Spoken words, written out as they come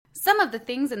some of the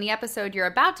things in the episode you're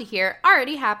about to hear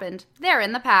already happened. They're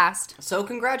in the past. So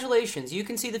congratulations, you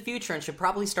can see the future and should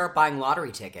probably start buying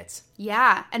lottery tickets.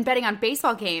 Yeah, and betting on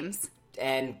baseball games.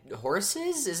 And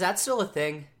horses? Is that still a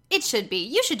thing? It should be.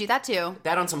 You should do that too.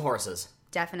 Bet on some horses.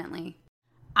 Definitely.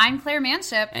 I'm Claire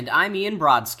Manship. And I'm Ian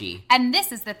Brodsky. And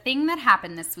this is The Thing That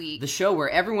Happened This Week. The show where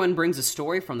everyone brings a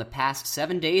story from the past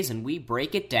 7 days and we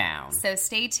break it down. So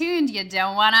stay tuned, you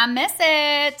don't want to miss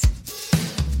it.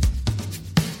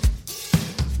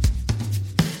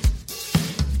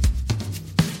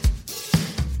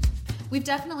 We've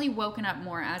definitely woken up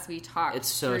more as we talk. It's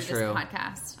so through true. This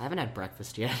podcast. I haven't had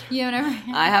breakfast yet. You never?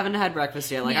 I haven't had breakfast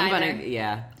yet. Me either.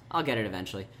 Yeah, I'll get it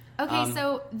eventually. Okay,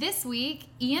 so this week,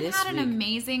 Ian had an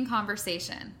amazing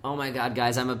conversation. Oh my god,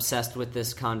 guys, I'm obsessed with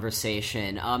this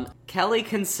conversation. Kelly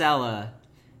Kinsella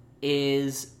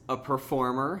is a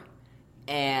performer,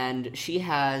 and she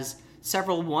has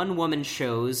several one-woman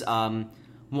shows,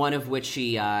 one of which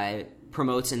she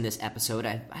promotes in this episode.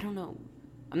 I don't know.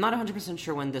 I'm not 100%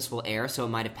 sure when this will air, so it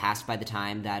might have passed by the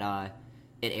time that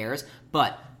it airs.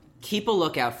 But keep a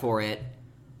lookout for it.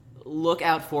 Look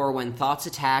out for When Thoughts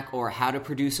Attack or How to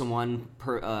Produce a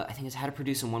I think it's How to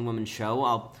Produce a One-Woman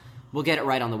Show. We'll get it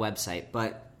right on the website.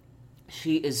 But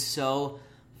she is so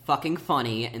fucking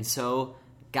funny and so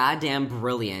goddamn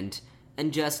brilliant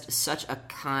and just such a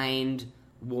kind,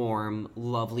 warm,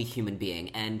 lovely human being.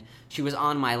 And she was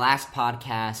on my last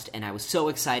podcast, and I was so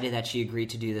excited that she agreed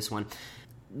to do this one.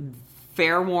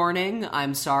 Fair warning,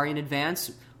 I'm sorry in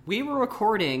advance. We were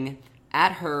recording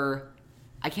at her...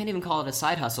 I can't even call it a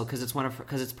side hustle because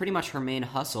it's pretty much her main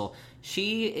hustle.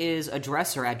 She is a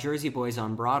dresser at Jersey Boys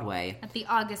on Broadway. At the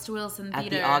August Wilson Theater.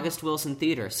 At the August Wilson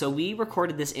Theater. So we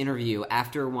recorded this interview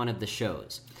after one of the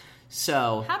shows.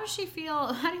 So... How does she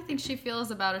feel? How do you think she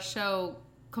feels about a show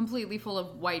completely full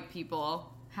of white people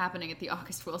happening at the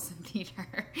August Wilson Theater?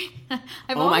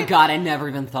 my god, I never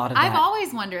even thought of that. I've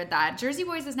always wondered that. Jersey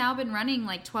Boys has now been running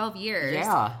like 12 years.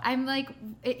 Yeah. I'm like,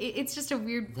 it's just a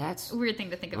weird thing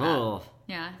to think about. Oh,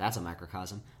 yeah. That's a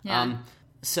microcosm. Yeah.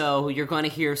 So you're going to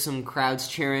hear some crowds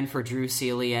cheering for Drew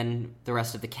Seeley and the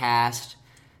rest of the cast.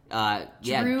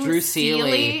 Drew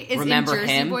Seeley is remember in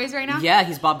Jersey him? Boys right now? Yeah,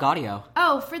 he's Bob Gaudio.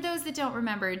 Oh, for those that don't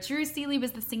remember, Drew Seeley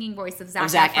was the singing voice of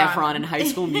Zac Efron in High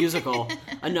School Musical.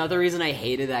 Another reason I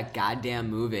hated that goddamn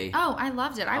movie. Oh, I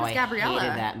loved it. I was Gabriella. I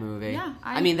hated that movie. Yeah,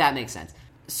 I mean, that makes sense.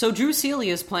 So Drew Seeley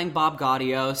is playing Bob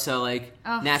Gaudio, so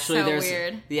naturally so there's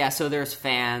weird. Yeah, so there's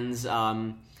fans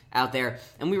out there,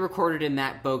 and we recorded in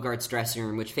Matt Bogart's dressing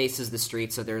room, which faces the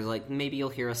street. So there's maybe you'll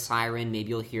hear a siren, maybe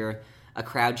you'll hear a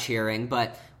crowd cheering,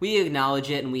 but we acknowledge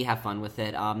it and we have fun with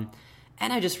it. And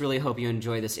I just really hope you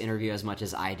enjoy this interview as much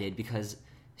as I did, because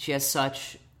she's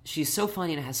so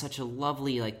funny and has such a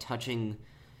lovely, touching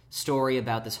story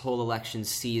about this whole election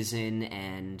season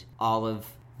and all of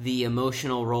the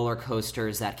emotional roller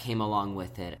coasters that came along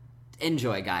with it.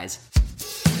 Enjoy, guys.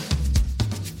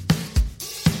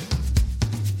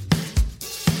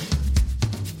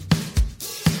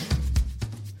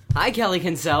 Hi, Kelly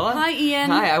Kinsella. Hi, Ian.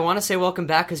 Hi, I want to say welcome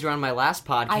back because you're on my last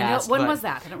podcast. I know. When was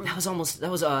that? I don't remember.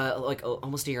 That was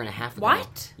almost a year and a half ago.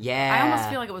 What? Yeah. I almost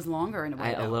feel like it was longer in a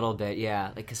way. A little bit,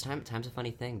 yeah. Because time's a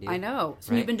funny thing, dude. I know.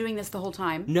 So right? You've been doing this the whole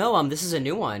time? No, this is a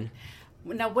new one.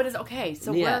 Now, what is... Okay,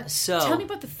 so tell me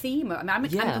about the theme. I'm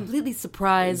completely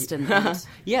surprised. And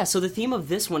Yeah, so the theme of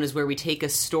this one is where we take a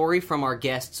story from our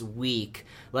guest's week.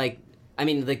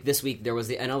 This week there was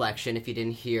an election, if you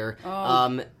didn't hear.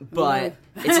 But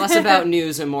it's less about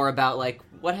news and more about,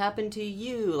 what happened to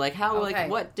you? What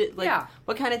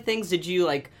kind of things did you,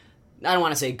 I don't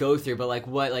want to say go through, but,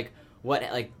 what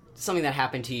something that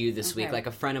happened to you this week.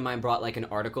 A friend of mine brought, an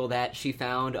article that she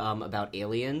found about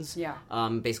aliens. Yeah.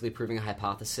 Basically proving a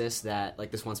hypothesis that,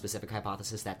 this one specific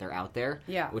hypothesis that they're out there.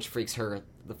 Yeah. Which freaks her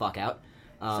the fuck out.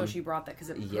 So she brought that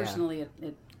because personally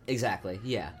it exactly,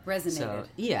 yeah. Resonated. So,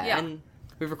 yeah, and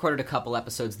we've recorded a couple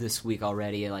episodes this week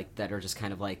already, that are just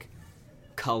kind of,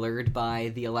 colored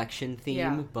by the election theme.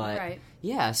 Yeah, but, right.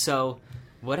 Yeah, so...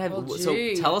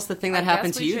 So tell us the thing that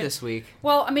happened to you this week.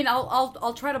 Well, I mean,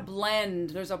 I'll try to blend.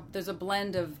 There's a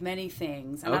blend of many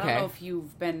things, and I don't know if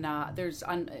you've been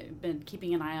been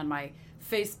keeping an eye on my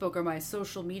Facebook or my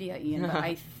social media, Ian.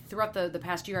 But throughout the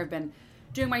past year, I've been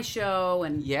doing my show,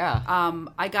 and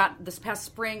I got this past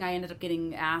spring. I ended up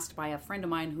getting asked by a friend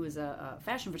of mine who is a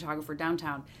fashion photographer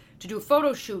downtown to do a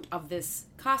photo shoot of this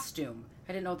costume.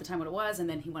 I didn't know at the time what it was, and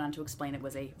then he went on to explain it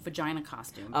was a vagina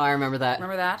costume. Oh, I remember that.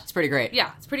 Remember that? It's pretty great.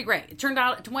 Yeah, it's pretty great. It turned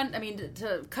out,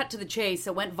 to cut to the chase,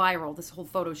 it went viral, this whole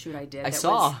photo shoot I did.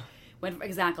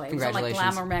 Exactly. It was on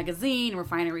Glamour Magazine,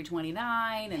 Refinery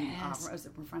 29, and was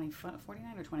it Refinery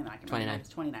 49 or 29? I can't remember. 29. It was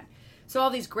 29. So all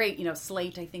these great,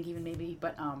 Slate, I think even maybe,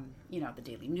 but, the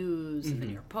Daily News and the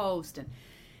New York Post. And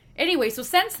anyway, so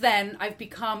since then, I've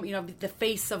become, the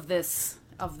face of this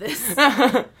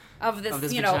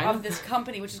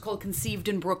company, which is called Conceived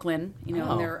in Brooklyn. And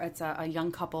it's a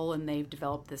young couple, and they've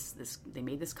developed this. They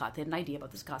made this they had an idea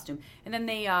about this costume, and then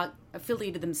they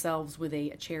affiliated themselves with a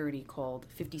charity called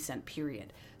 50 Cent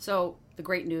Period. So the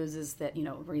great news is that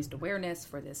raised awareness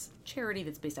for this charity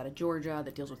that's based out of Georgia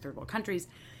that deals with third world countries,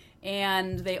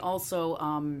 and they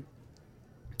also,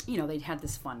 they had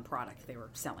this fun product they were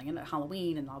selling and at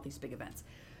Halloween and all these big events.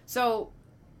 So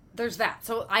there's that.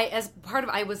 So I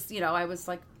was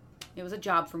like, it was a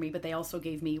job for me, but they also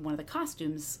gave me one of the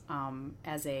costumes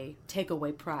as a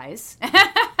takeaway prize.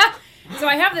 So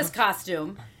I have this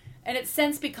costume, and it's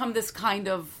since become this kind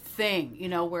of thing,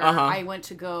 where I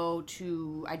went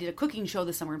I did a cooking show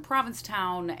this summer in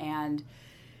Provincetown, and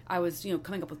I was,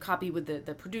 coming up with copy with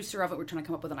the producer of it. We're trying to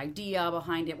come up with an idea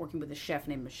behind it, working with a chef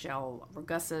named Michelle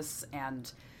Rogussis, and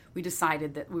we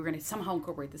decided that we were going to somehow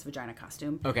incorporate this vagina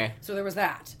costume. Okay. So there was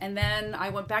that. And then I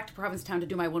went back to Provincetown to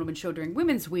do my one-woman show during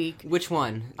Women's Week. Which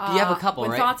one? You have a couple,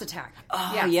 When right? Thoughts Attack.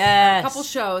 Oh, yes. A couple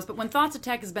shows. But When Thoughts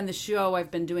Attack has been the show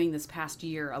I've been doing this past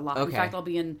year a lot. Okay. In fact, I'll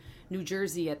be in New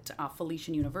Jersey at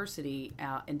Felician University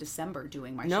in December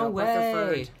doing my No show.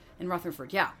 way. In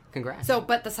Rutherford, yeah. Congrats. So,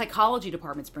 but the psychology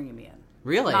department's bringing me in.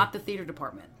 Really? Not the theater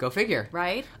department. Go figure.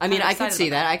 Right? I mean, I'm I could see excited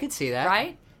about that. I could see that.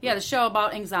 Right? Yeah, the show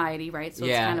about anxiety, right? So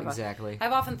Yeah, it's kind of exactly.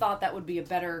 I've often thought that would be a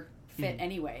better fit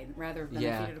anyway, rather than the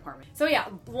theater department. So yeah,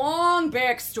 long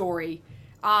backstory.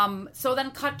 So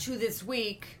then cut to this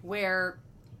week where,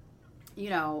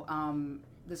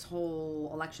 this whole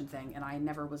election thing, and I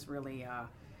never was really...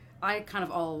 I kind of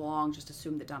all along just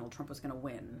assumed that Donald Trump was going to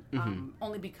win,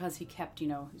 only because he kept,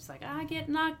 he's like, I get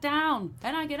knocked down,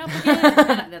 and I get up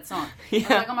again. That song. Yeah. I was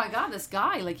like, oh my God, this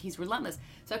guy, like, he's relentless.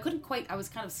 So I was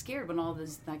kind of scared when all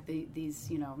this, like,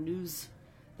 these news,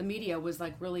 the media was,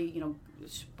 like, really,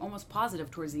 almost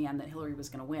positive towards the end that Hillary was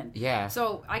going to win. Yeah.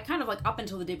 So I kind of, like, up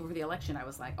until the day before the election, I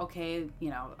was like, okay,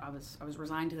 I was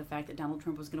resigned to the fact that Donald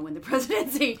Trump was going to win the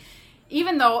presidency,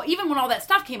 even when all that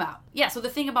stuff came out. Yeah, so the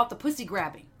thing about the pussy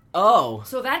grabbing. Oh.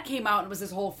 So that came out and it was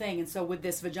this whole thing. And so with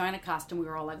this vagina costume, we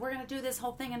were all like, we're going to do this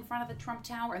whole thing in front of the Trump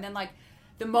Tower. And then, like,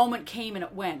 the moment came and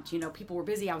it went. People were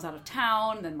busy. I was out of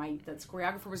town. Then the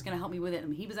choreographer was going to help me with it,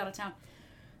 and he was out of town.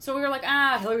 So we were like,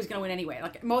 Hillary was going to win anyway.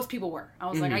 Like, most people were. I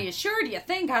was like, are you sure? Do you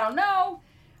think? I don't know.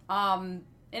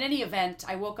 In any event,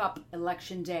 I woke up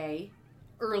election day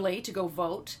early to go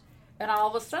vote. And all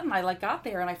of a sudden, I got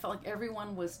there, and I felt like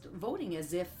everyone was voting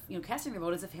as if, casting their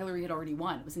vote as if Hillary had already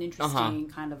won. It was an interesting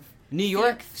kind of... New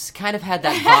York kind of had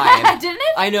that vibe. Didn't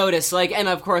it? I noticed, and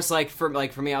of course, for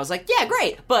me, I was like, yeah,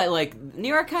 great. But, New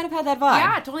York kind of had that vibe.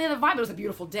 Yeah, it totally had the vibe. It was a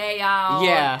beautiful day out.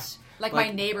 Yeah. Like my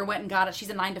neighbor went and got it.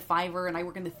 She's a 9-to-5er, and I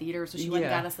work in the theater, so she went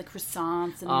and got us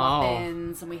croissants and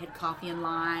muffins, and we had coffee in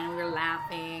line, and we were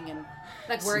laughing, and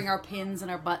wearing our pins and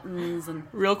our buttons. And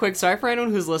real quick, sorry for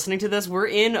anyone who's listening to this. We're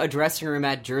in a dressing room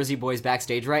at Jersey Boys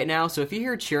backstage right now, so if you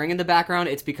hear cheering in the background,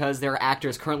 it's because there are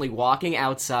actors currently walking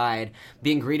outside,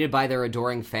 being greeted by their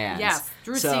adoring fans. Yes,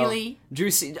 Drew Seeley.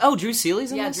 Drew Seeley's in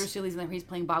this? Yeah, Drew Seeley's in there. He's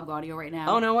playing Bob Gaudio right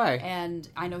now. Oh, no way. And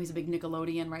I know he's a big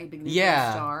Nickelodeon, right? Big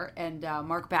Nickelodeon star. And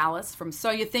Mark Ballas from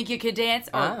So You Think You Could Dance?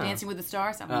 Or Dancing with the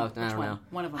Stars? I don't know.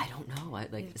 One of them. I don't know.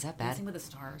 Is that bad? Dancing with the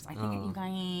Stars. I think you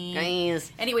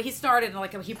guys. Anyway, he started, and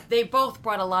they both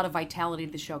brought a lot of vitality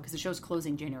to the show, because the show's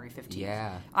closing January 15th.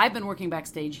 Yeah. I've been working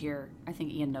backstage here. I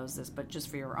think Ian knows this, but just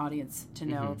for your audience to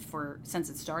know, since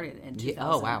it started in 2000.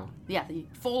 Oh, wow. Yeah, the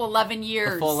full 11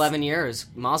 years. The full 11 years.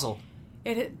 Mazel.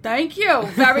 Thank you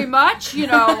very much.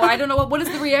 I don't know what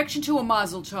is the reaction to a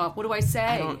mazel tov. What do I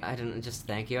say? I don't just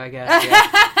thank you, I guess.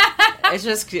 Yeah. it's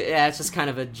just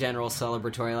kind of a general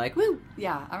celebratory, woo.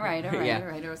 Yeah. All right. Yeah.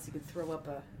 Or else you could throw up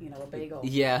a bagel.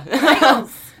 Yeah.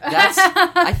 Bagels.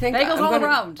 I think bagels all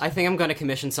around. I think I'm going to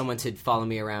commission someone to follow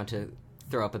me around to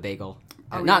throw up a bagel.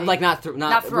 Oh, not really? not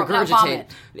regurgitate,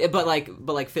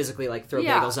 but physically throw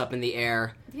bagels up in the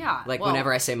air. Yeah.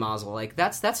 Whenever I say mazel,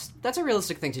 that's a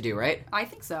realistic thing to do, right? I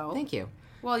think so. Thank you.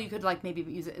 Well, you could maybe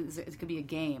use it. It could be a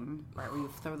game, right, where you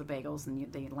throw the bagels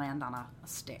and they land on a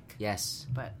stick. Yes.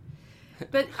 But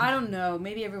I don't know.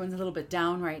 Maybe everyone's a little bit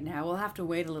down right now. We'll have to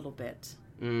wait a little bit,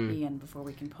 Ian, before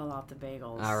we can pull out the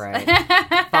bagels. All right.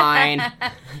 Fine. Well,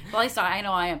 at least I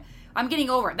know I am. I'm getting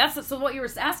over it. So what you were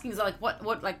asking is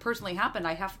what personally happened.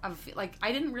 I feel like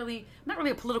I'm not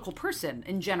really a political person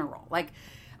in general.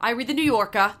 I read the New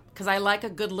Yorker because I like a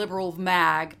good liberal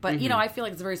mag, but I feel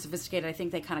like it's very sophisticated. I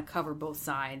think they kind of cover both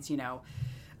sides.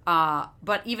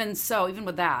 But even so, even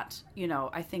with that,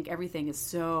 I think everything is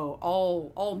so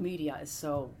all media is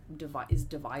so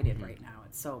divided right now.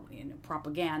 It's so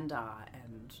propaganda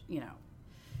and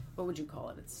what would you call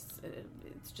it? It's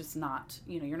just not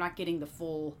you're not getting the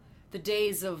full. The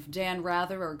days of Dan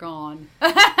Rather are gone.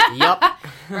 Yep.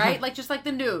 Right? Just like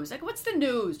the news. Like, what's the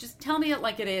news? Just tell me it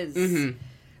like it is.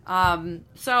 Mm-hmm.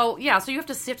 So you have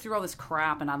to sift through all this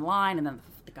crap and online and then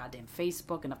the goddamn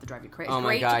Facebook enough to drive you crazy. Oh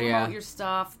my great God, to promote your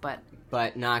stuff, but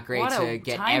not great to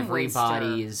get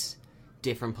everybody's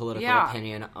different political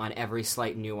opinion on every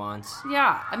slight nuance.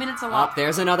 Yeah, I mean, it's a lot. Oh,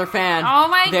 there's another fan. Oh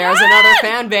my God! There's another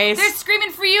fan base. They're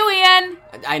screaming for you, Ian.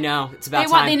 I know. It's about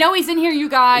time. They know he's in here, you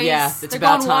guys. Yeah, They're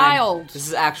about going time. Wild. This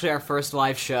is actually our first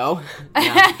live show. But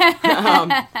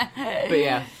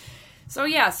yeah.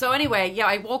 So anyway,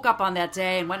 I woke up on that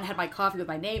day and went and had my coffee with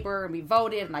my neighbor, and we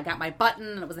voted, and I got my button,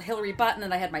 and it was a Hillary button,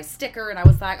 and I had my sticker, and I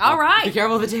was like, all right. Be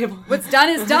careful of the table. What's done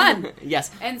is done. Yes.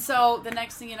 And so the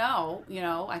next thing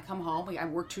I come home, I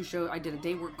worked 2 shows, I did a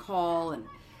day work call, and,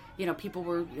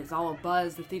 it's all a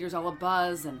buzz, the theater's all a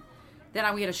buzz, and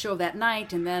then we had a show that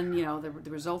night, and then,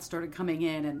 the results started coming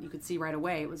in, and you could see right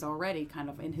away it was already kind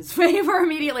of in his favor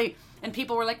immediately, and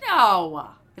people were like, no.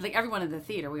 Like everyone in the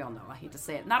theater, we all know, I hate to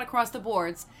say it, not across the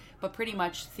boards, but pretty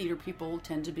much theater people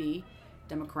tend to be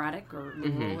Democratic or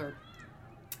liberal. Mm-hmm.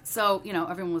 So,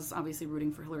 everyone was obviously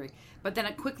rooting for Hillary. But then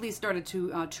it quickly started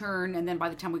to turn, and then by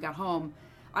the time we got home,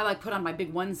 I put on my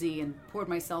big onesie and poured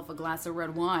myself a glass of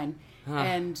red wine,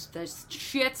 and the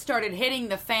shit started hitting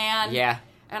the fan. Yeah.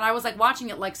 And I was watching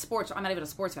it like sports. I'm not even a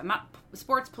sports fan. Not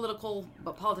sports, political,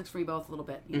 but politics for me both a little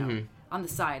bit, Mm-hmm. On the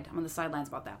side. I'm on the sidelines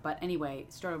about that. But anyway,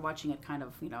 started watching it kind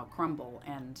of, crumble.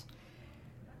 And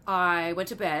I went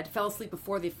to bed, fell asleep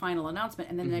before the final announcement.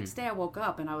 And then the next day I woke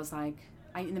up and I was in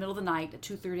the middle of the night at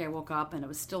 2:30 I woke up and it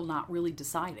was still not really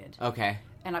decided. Okay.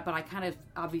 But I kind of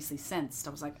obviously sensed.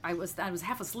 I was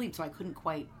half asleep, so I couldn't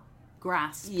quite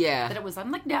grasp that it was. I'm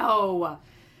like, no.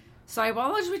 So I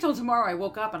was told tomorrow. I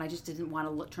woke up and I just didn't want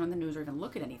to turn the news or even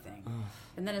look at anything.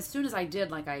 And then as soon as I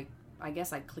did, I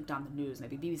guess I clicked on the news,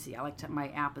 maybe BBC. My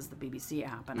app is the BBC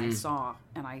app, and I saw,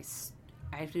 and I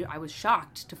was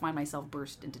shocked to find myself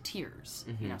burst into tears.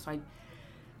 Mm-hmm. So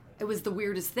it was the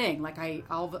weirdest thing. I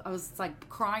was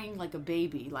crying like a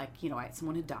baby,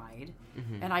 someone had died,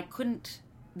 and I couldn't.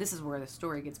 This is where the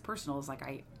story gets personal. Is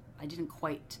I didn't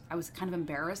quite. I was kind of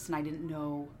embarrassed, and I didn't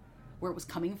know where it was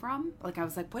coming from. I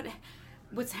was like,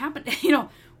 what's happened?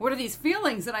 What are these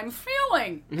feelings that I'm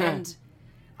feeling? And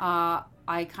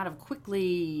I kind of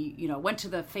quickly, went to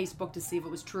the Facebook to see if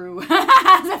it was true.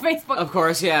 The Facebook, of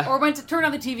course, yeah. Or went to turn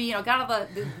on the TV, got all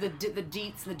the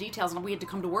deets, the details, and we had to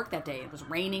come to work that day. It was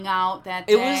raining out that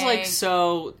day.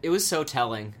 It was so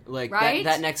telling. Right?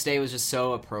 that next day was just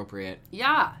so appropriate.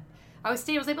 Yeah. I was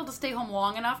able to stay home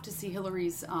long enough to see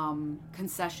Hillary's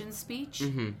concession speech,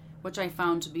 which I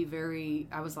found to be very.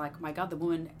 I was like, my God, the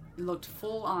woman looked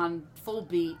full on, full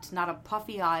beat, not a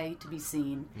puffy eye to be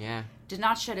seen. Yeah. Did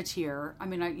not shed a tear. I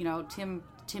mean,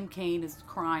 Tim Kaine is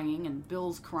crying and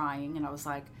Bill's crying, and I was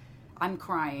like, I'm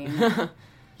crying. I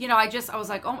was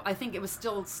like, oh, I think it was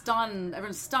still stunned.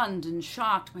 Everyone's stunned and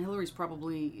shocked. Hillary's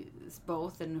probably is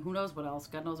both, and who knows what else.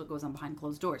 God knows what goes on behind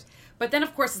closed doors. But then,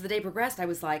 of course, as the day progressed, I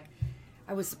was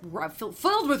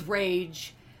filled with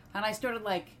rage, and I started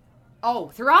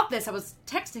throughout this, I was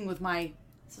texting with my.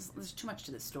 There's too much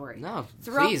to this story. No,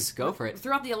 please, go for it.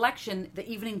 Throughout the election, the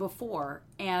evening before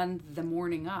and the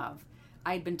morning of,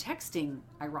 I had been texting,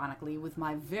 ironically, with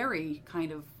my very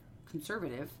kind of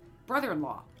conservative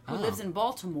brother-in-law who lives in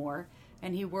Baltimore,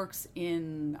 and he works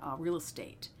in real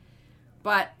estate.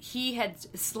 But he had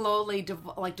slowly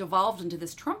devolved into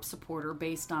this Trump supporter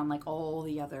based on all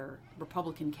the other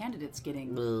Republican candidates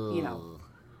getting,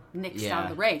 nixed out of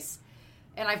the race.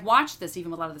 And I've watched this even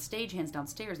with a lot of the stagehands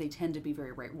downstairs. They tend to be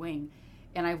very right-wing.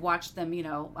 And I've watched them,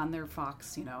 on their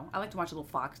Fox, I like to watch a little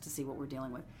Fox to see what we're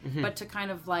dealing with. Mm-hmm. But to kind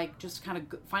of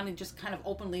finally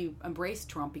openly embrace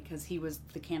Trump because he was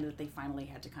the candidate they finally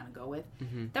had to kind of go with.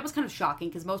 Mm-hmm. That was kind of shocking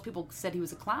because most people said he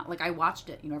was a clown. I watched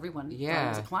it, everyone thought he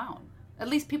was a clown. At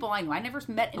least people I know. I never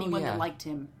met anyone that liked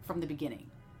him from the beginning.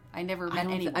 I never met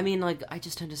anyone. I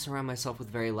just tend to surround myself with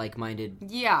very like-minded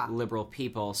liberal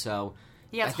people, so...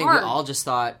 Yeah, I think hard. we all just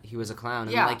thought he was a clown.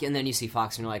 And and then you see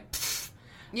Fox and you're like,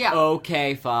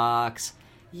 okay, Fox.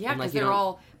 Yeah, because they're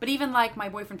all... But even my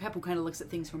boyfriend Pep, who kind of looks at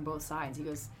things from both sides, he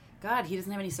goes, God, he doesn't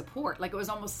have any support. It was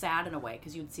almost sad in a way,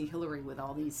 because you'd see Hillary with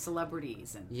all these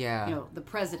celebrities and, the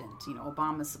president,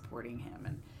 Obama supporting him,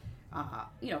 and,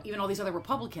 even all these other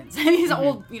Republicans, and these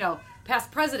old,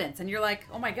 past presidents, and you're like,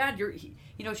 oh my God,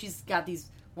 she's got these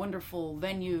wonderful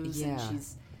venues, and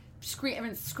she's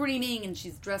screaming, and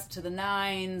she's dressed to the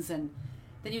nines, and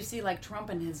then you see like Trump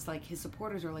and his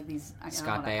supporters are like these.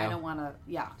 Scott Baio. I don't want to.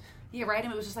 Yeah, right. I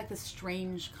mean, it was just like this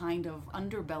strange kind of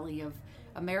underbelly of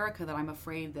America that I'm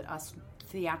afraid that us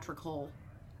theatrical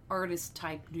artist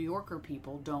type New Yorker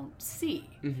people don't see.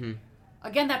 Mm-hmm.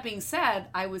 Again, that being said,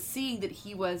 I was seeing that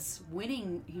he was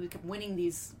winning. He kept winning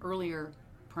these earlier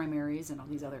primaries and all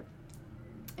these other,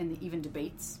 and even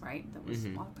debates. Right, that was a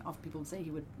lot of people would say he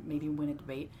would maybe win a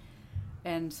debate,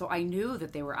 and so I knew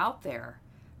that they were out there.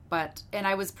 And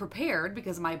I was prepared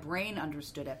because my brain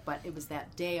understood it. But it was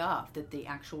that day of that the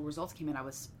actual results came in. It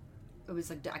was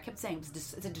like I kept saying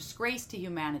it's a disgrace to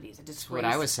humanity. It's a disgrace.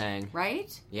 That's what I was saying.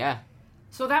 Right? Yeah.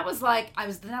 So that was like I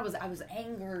was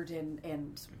angered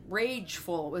and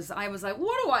rageful. I was like,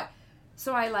 what do I?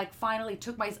 So I like finally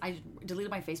I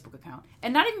deleted my Facebook account,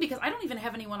 and not even because I don't even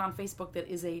have anyone on Facebook that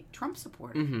is a Trump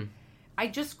supporter. Mm-hmm. I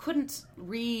just couldn't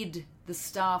read the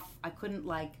stuff. I couldn't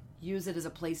like use it as a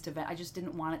place to vent. I just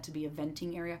didn't want it to be a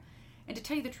venting area. And to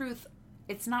tell you the truth,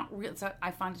 it's not real.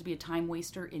 I find it to be a time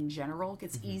waster in general.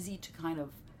 It's easy to kind of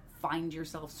find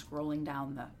yourself scrolling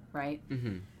down right?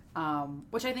 Mm-hmm.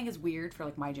 Which I think is weird for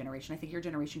like my generation. I think your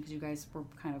generation, because you guys were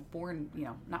kind of born,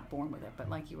 not born with it, but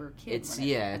like you were kids.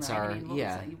 How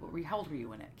old were you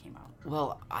when it came out?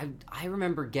 Well, I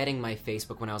remember getting my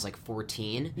Facebook when I was like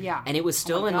 14. Yeah. And it was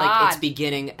still in like its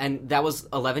beginning, and that was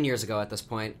 11 years ago at this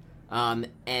point.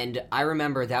 And I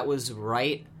remember that was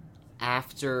right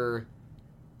after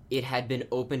it had been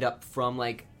opened up from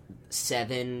like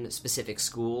 7 specific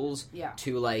schools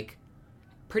to like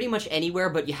pretty much anywhere,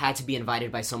 but you had to be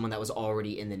invited by someone that was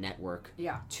already in the network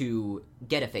to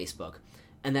get a Facebook.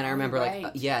 And then I remember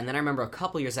and then I remember a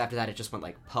couple years after that it just went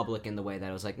like public in the way that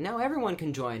it was like, no, everyone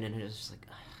can join, and it was just like,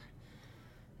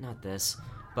 not this.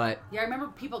 But yeah, I remember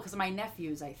people, because my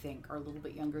nephews, I think, are a little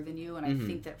bit younger than you, and I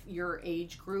think that your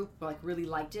age group like really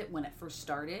liked it when it first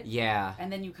started. Yeah. And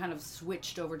then you kind of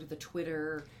switched over to the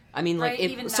Twitter. I mean,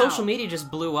 like, social media just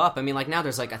blew up. I mean, like, now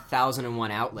there's like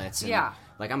 1,001 outlets. And,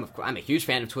 like, I'm a huge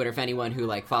fan of Twitter. If anyone who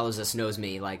like follows us knows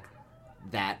me like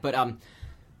that. But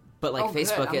like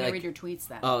Facebook, good. I'm gonna read your tweets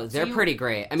then. Oh, they're pretty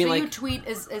great. I mean, so like, you tweet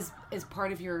is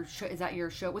part of your show. Is that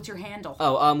your show? What's your handle?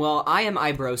 Oh, well, I am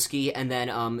Ibroski, and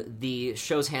then the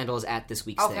show's handle is at This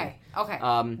Week's Thing.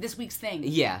 Okay. This Week's Thing.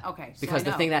 Yeah. Okay. So because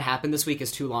the thing that happened this week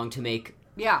is too long to make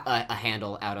a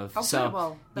handle out of. Okay, so,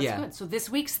 well, that's good. So This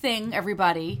Week's Thing,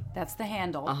 everybody, that's the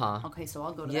handle. Uh-huh. Okay, so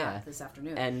I'll go to that this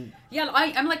afternoon. And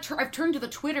I'm like, I've turned to the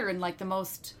Twitter in like the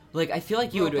most like, I feel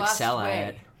like you would excel at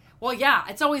it. Well, yeah,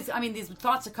 it's always, I mean, these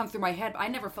thoughts that come through my head, but I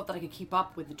never felt that I could keep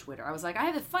up with the Twitter. I was like, I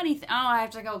have a funny thing. Oh, I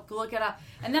have to go look it up.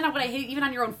 And then what I hate, even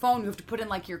on your own phone, you have to put in,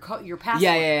 like, your password.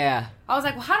 Yeah. I was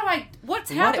like, well,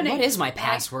 what's happening? What is my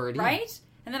password? Right?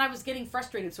 And then I was getting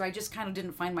frustrated, so I just kind of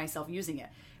didn't find myself using it.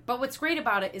 But what's great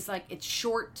about it is, like, it's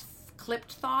short,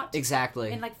 clipped thought.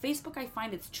 Exactly. And, like, Facebook, I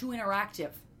find it's too interactive.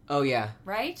 Oh, yeah.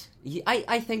 Right?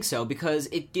 I think so, because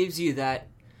it gives you that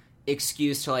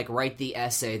excuse to like write the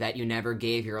essay that you never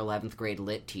gave your 11th grade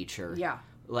lit teacher. Yeah.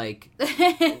 Like,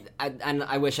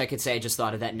 I wish I could say I just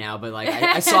thought of that now, but like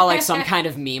I saw like some kind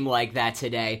of meme like that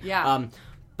today. Yeah.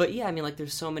 But yeah, I mean, like,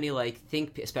 there's so many like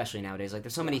especially nowadays, like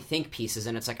there's so many think pieces,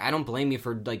 and it's like, I don't blame you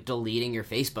for like deleting your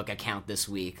Facebook account this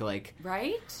week, like.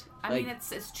 Right. I mean,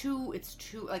 it's too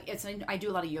like I do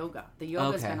a lot of yoga. The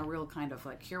yoga's been a real kind of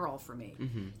like cure-all for me.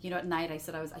 Mm-hmm. At night I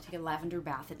take a lavender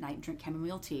bath at night and drink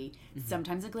chamomile tea,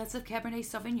 sometimes a glass of Cabernet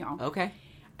Sauvignon. Okay.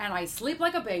 And I sleep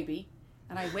like a baby,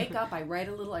 and I wake up, I write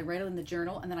it in the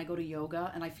journal, and then I go to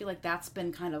yoga, and I feel like that's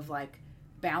been kind of like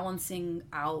balancing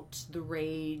out the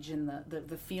rage and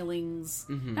the feelings.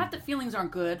 Mm-hmm. Not that feelings aren't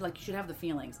good, like you should have the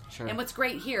feelings. Sure. And what's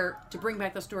great here, to bring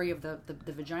back the story of the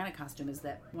vagina costume, is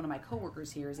that one of my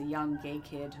coworkers here is a young gay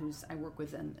kid who's I work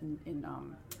with in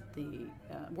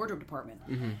the wardrobe department.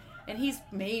 Mm-hmm. And he's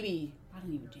maybe, I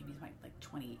don't even, Jamie's like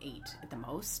 28 at the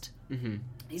most. Mm-hmm.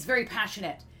 He's very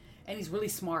passionate, and he's really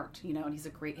smart, and he has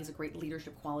great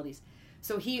leadership qualities.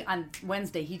 So on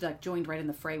Wednesday, he like joined right in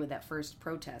the fray with that first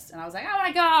protest. And I was like, I want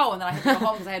to go. And then I had to go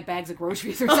home because I had bags of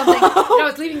groceries or something. And I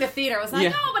was leaving the theater. I was like,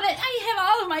 no, but I have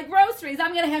all of my groceries.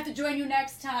 I'm going to have to join you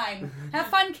next time. Have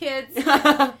fun, kids.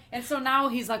 And so now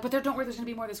he's like, but don't worry, there's going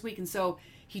to be more this week. And so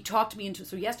he talked me into,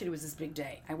 so yesterday was this big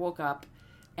day. I woke up,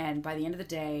 and by the end of the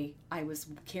day, I was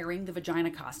carrying the vagina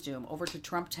costume over to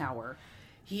Trump Tower.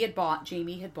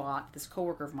 Jamie had bought, this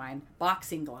coworker of mine,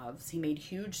 boxing gloves. He made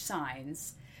huge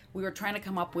signs. We were trying to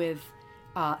come up with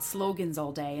slogans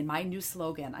all day, and my new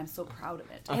slogan, I'm so proud of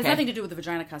it. It has nothing to do with the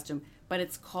vagina costume, but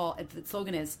the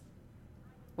slogan is,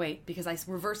 because I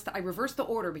reversed the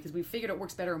order because we figured it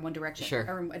works better in one direction,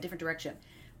 or in a different direction.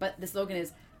 but the slogan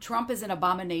is, Trump is an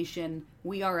abomination,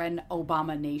 we are an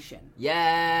Obama nation.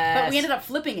 Yes! But we ended up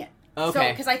flipping it. Okay. So,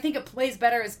 because I think it plays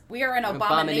better as, we are an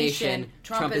abomination,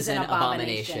 Trump is an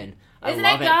abomination. Isn't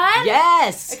it good?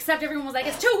 Yes! Except everyone was like,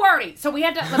 it's too wordy. So we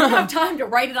had to have time to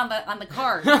write it on the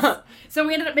card. So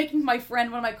we ended up making my friend,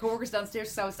 one of my coworkers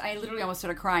downstairs, so I literally almost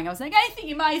started crying. I was like, I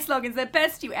think my slogan's the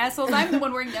best, you assholes. I'm the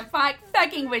one wearing the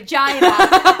fucking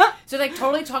vagina. So they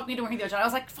totally talked me into wearing the vagina. I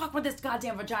was like, fuck with this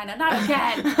goddamn vagina. Not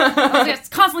again. I was like, it's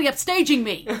constantly upstaging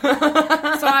me. So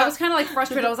I was kind of like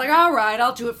frustrated. I was like, all right,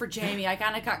 I'll do it for Jamie. I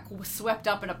kind of got swept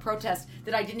up in a protest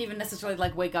that I didn't even necessarily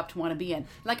like wake up to want to be in.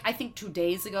 Like, I think 2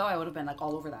 days ago, I would have been like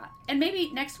all over that. And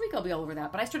maybe next week I'll be all over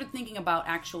that. But I started thinking about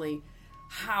actually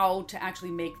how to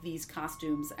actually make these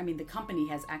costumes. I mean, the company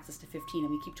has access to 15,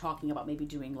 and we keep talking about maybe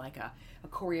doing like a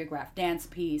choreographed dance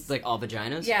piece. Like all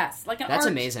vaginas? Yes. Like That's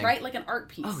amazing. Right? Like an art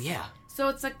piece. Oh, yeah. So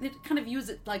it's like, it kind of use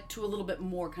it like to a little bit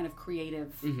more kind of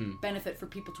creative benefit for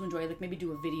people to enjoy. Like maybe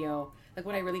do a video. Like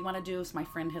what I really want to do is my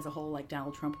friend has a whole like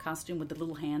Donald Trump costume with the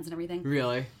little hands and everything.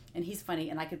 Really? And he's funny,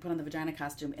 and I could put on the vagina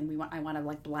costume, and I want to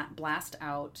like blast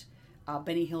out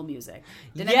Benny Hill music.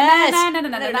 Yes!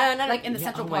 Like in the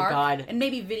Central Park. Oh my God. And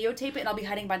maybe videotape it, and I'll be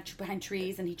hiding behind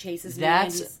trees, and he chases me.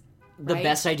 That's the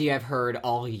best idea I've heard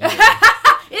all year.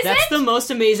 That's the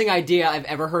most amazing idea I've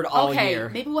ever heard all year.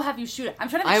 Okay, maybe we'll have you shoot it. I'm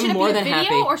trying to think, should it be a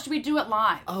video, or should we do it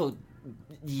live? Oh,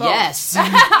 yes. I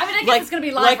mean, I guess it's going to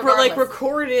be live like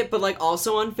record it, but like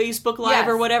also on Facebook Live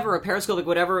or whatever, or Periscope, like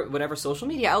whatever social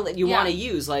media outlet you want to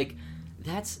use. Like,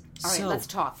 that's all right, so let's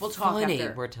talk. We'll talk funny.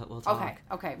 after. We'll talk.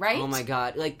 Okay, right? Oh my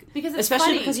God, like because it's especially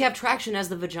funny. because you have traction as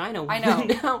the vagina. I know.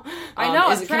 Now, I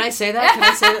know. Can I say that? Can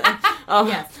I say that?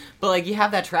 Yes. But like you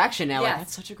have that traction now. Yes. Like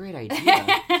that's such a great idea.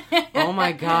 Oh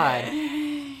my God.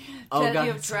 Oh, God.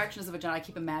 You have traction as a vagina. I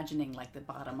keep imagining like the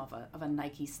bottom of a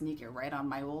Nike sneaker right on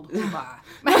my old hoo-ha.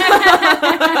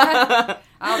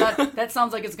 Oh, that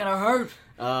sounds like it's gonna hurt.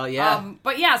 Yeah.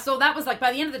 But yeah, so that was like,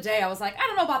 by the end of the day, I was like, I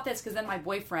don't know about this, because then my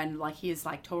boyfriend, like, he is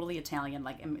like totally Italian,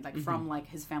 like from like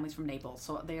his family's from Naples,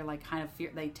 so they're like kind of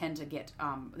they tend to get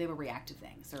they have a reactive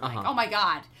things. They're like, oh my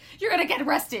God, you're gonna get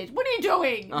arrested. What are you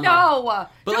doing? No,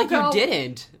 but like go. you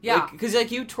didn't, yeah, because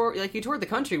like you toured the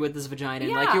country with this vagina,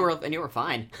 and like you were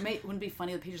fine. Wouldn't it be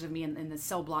funny the pictures of me in the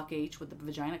cell block H with the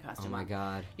vagina costume? Oh my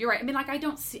God, you're right. I mean, like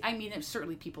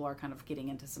certainly people are kind of getting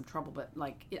into some trouble, but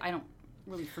like I don't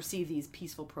really foresee these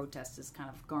peaceful protests as kind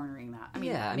of garnering that. I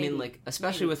mean, yeah, maybe, I mean, like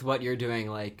especially with what you're doing,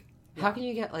 like. Yeah. How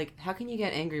can you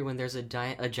get angry when there's a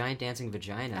giant dancing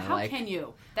vagina? How can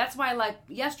you? That's why, like,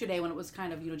 yesterday when it was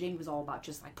kind of, Jamie was all about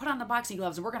just like, put on the boxing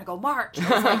gloves and we're going to go march.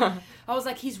 I was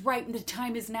like, he's right and the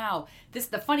time is now. The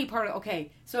funny part,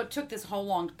 so it took this whole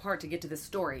long part to get to this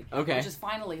story. Okay. Which is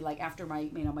finally, like, after my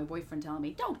boyfriend telling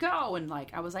me, don't go. And,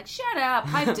 like, I was like, shut up,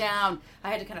 pipe down.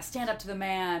 I had to kind of stand up to the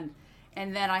man.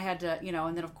 And then I had to,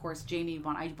 and then of course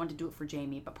I wanted to do it for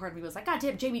Jamie, but part of me was like, God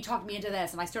damn, Jamie talked me into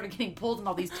this, and I started getting pulled in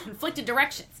all these conflicted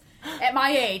directions at my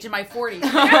age, in my 40s.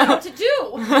 Like, I don't know what to do.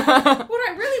 What do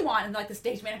I really want? And like the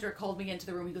stage manager called me into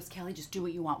the room. He goes, Kelly, just do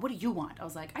what you want. What do you want? I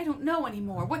was like, I don't know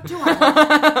anymore. What do I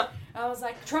want? I was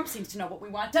like, Trump seems to know what we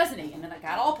want, doesn't he? And then I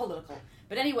got all political.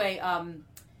 But anyway,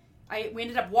 we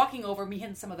ended up walking over, me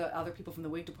and some of the other people from the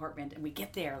wig department, and we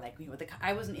get there, like,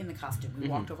 I wasn't in the costume. We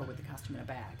walked over with the costume in a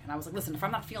bag. And I was like, listen, if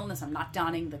I'm not feeling this, I'm not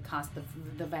donning the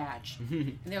vag.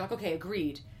 And they're like, okay,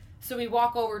 agreed. So we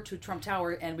walk over to Trump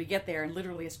Tower, and we get there, and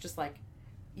literally it's just like,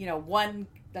 one,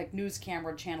 like, news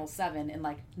camera, Channel 7, and,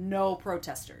 like, no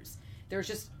protesters. There's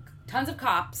just tons of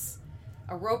cops,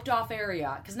 a roped-off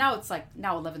area, because now it's, like,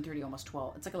 11:30, almost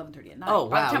 12. It's like 11:30 at night. Oh, wow,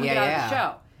 by the time we get out of the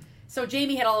show. So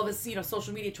Jamie had all of his,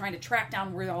 social media trying to track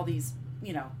down where all these,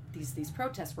 these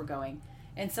protests were going,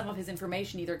 and some of his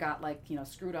information either got like,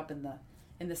 screwed up in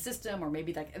the system, or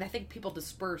maybe like, and I think people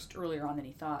dispersed earlier on than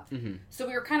he thought. Mm-hmm. So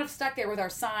we were kind of stuck there with our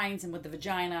signs and with the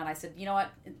vagina, and I said, you know what,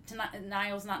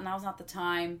 now's not the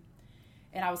time,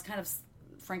 and I was kind of,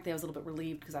 frankly, I was a little bit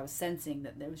relieved because I was sensing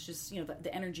that there was just,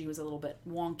 the energy was a little bit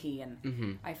wonky,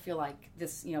 and I feel like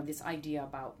this, this idea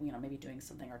about, maybe doing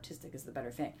something artistic is the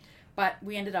better thing. But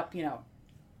we ended up,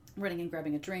 running and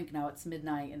grabbing a drink. Now it's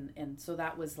midnight, and so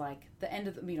that was like the end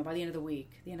of the, by the end of the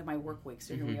week, the end of my work week.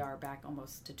 So here we are back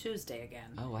almost to Tuesday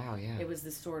again. Oh, wow, yeah. It was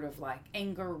this sort of like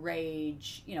anger,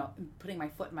 rage, putting my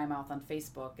foot in my mouth on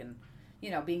Facebook and,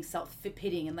 being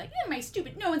self-pitying and like, my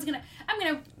stupid, I'm going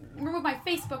to remove my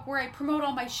Facebook where I promote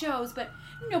all my shows, but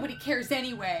nobody cares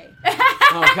anyway.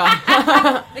 Oh,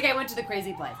 God. Like I went to the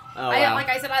crazy place. Oh, wow. Like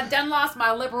I said, I done lost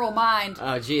my liberal mind.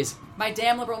 Oh, jeez. My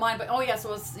damn liberal mind. But, so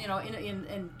I was,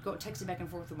 texting back and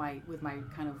forth with my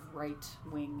kind of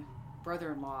right-wing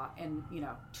brother-in-law and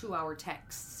 2-hour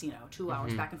texts, 2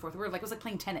 hours back and forth. It was like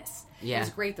playing tennis. Yeah. It was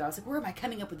great though. I was like, where am I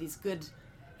coming up with these good,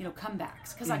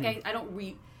 comebacks? Because like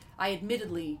I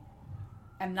admittedly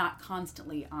am not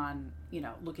constantly on,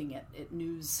 looking at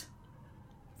news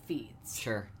feeds.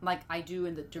 Sure. Like I do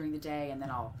during the day, and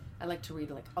then I like to read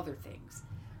like other things.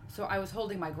 So I was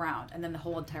holding my ground, and then the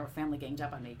whole entire family ganged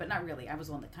up on me, but not really. I was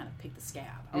the one that kind of picked the scab.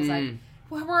 I was like,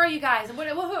 where are you guys? And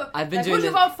who'd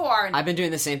you vote for? I've been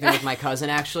doing the same thing with my cousin,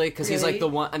 actually, because he's like the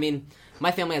one. I mean,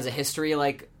 my family has a history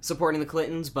like supporting the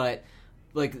Clintons, but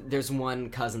like there's one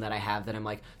cousin that I have that I'm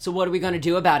like, so what are we going to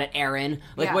do about it, Aaron?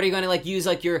 Like, what are you going to like use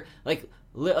like your like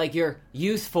your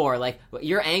youth for? Like,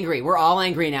 you're angry. We're all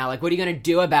angry now. Like, what are you going to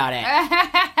do about it?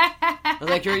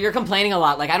 Like, you're complaining a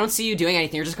lot. Like, I don't see you doing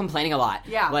anything. You're just complaining a lot.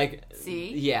 Yeah. Like,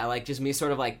 see? Yeah, like, just me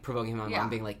sort of, like, provoking my mom,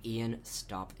 being like, Ian,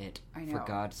 stop it. I know. For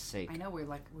God's sake. I know,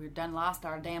 we're done lost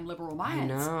our damn liberal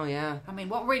minds. I know, yeah. I mean,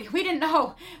 we didn't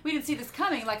know. We didn't see this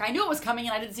coming. Like, I knew it was coming,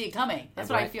 and I didn't see it coming. That's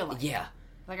what I feel like. Yeah.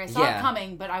 Like, I saw it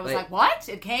coming, but I was like, what?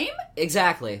 It came?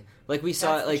 Exactly. Like, we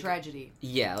saw That's it, like... the tragedy.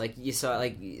 Yeah, like, you saw,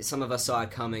 like, some of us saw it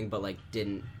coming, but, like,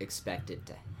 didn't expect it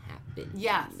to happen.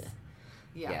 Yes.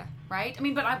 Yeah. Right? I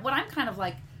mean, but what I'm kind of,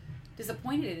 like,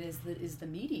 disappointed in is the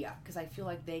media, because I feel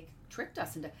like they tricked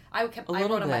us into... I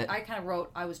kind of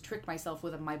wrote, I was tricked myself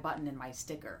with my button and my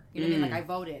sticker. You know what I mean? Like, I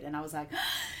voted, and I was like...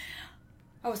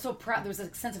 I was so proud. There was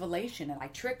a sense of elation, and I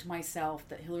tricked myself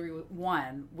that Hillary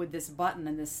won with this button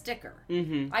and this sticker.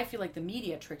 Mm-hmm. I feel like the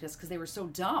media tricked us because they were so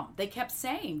dumb. They kept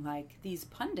saying, like, these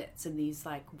pundits and these,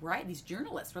 like, these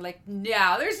journalists were like,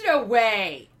 no, there's no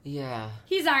way. Yeah.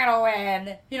 He's not going to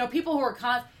win. People who are...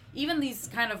 even these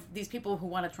people who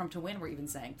wanted Trump to win were even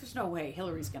saying, there's no way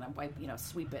Hillary's going to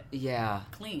sweep it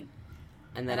clean.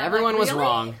 And then everyone was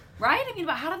wrong. Right? I mean,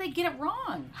 but how did they get it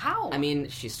wrong? How? I mean,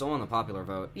 she's still on the popular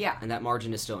vote. Yeah. And that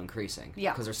margin is still increasing.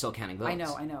 Yeah. Because they're still counting votes.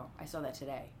 I know. I saw that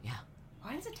today. Yeah.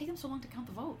 Why does it take them so long to count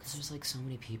the votes? Because there's, like, so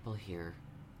many people here.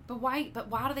 But why?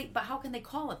 But how can they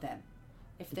call it then?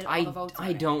 If all the votes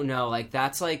I don't know. Like,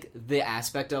 that's, like, the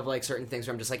aspect of, like, certain things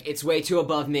where I'm just like, it's way too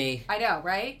above me. I know,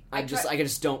 right? I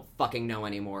just don't fucking know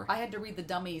anymore. I had to read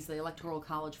the Electoral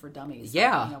College for Dummies.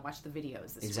 Yeah. Like, watch the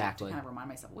videos this week exactly. to kind of remind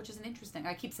myself, which is an interesting...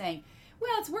 I keep saying, well,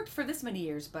 it's worked for this many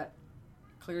years, but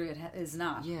clearly it is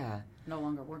not. Yeah. No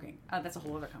longer working. That's a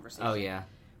whole other conversation. Oh, yeah.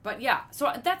 But yeah,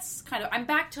 so that's kind of... I'm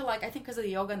back to, like, I think because of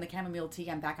the yoga and the chamomile tea,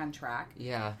 I'm back on track.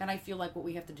 Yeah. And I feel like what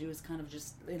we have to do is kind of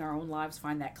just, in our own lives,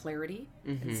 find that clarity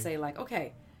and say, like,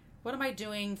 okay, what am I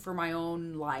doing for my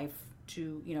own life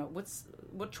to,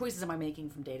 what choices am I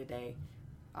making from day to day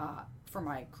for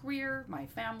my career, my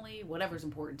family, whatever's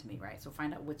important to me, right? So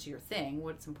find out what's your thing,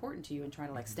 what's important to you, and try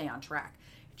to, like, stay on track.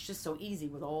 It's just so easy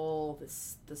with all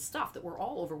this stuff that we're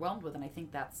all overwhelmed with, and I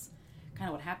think that's kind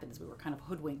of what happened is we were kind of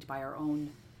hoodwinked by our own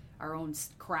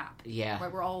crap. Yeah.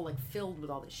 Right? We're all, like, filled with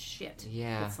all this shit.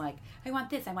 Yeah. It's like, I want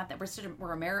this, I want that.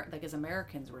 As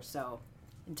Americans, we're so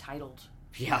entitled.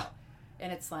 Yeah.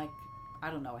 And it's like, I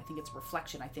don't know, I think it's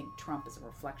reflection. I think Trump is a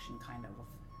reflection kind of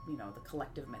the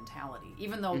collective mentality.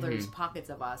 Even though there's pockets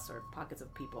of us or pockets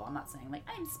of people, I'm not saying, like,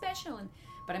 I'm special,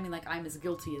 but I mean, like, I'm as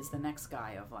guilty as the next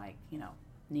guy of, like,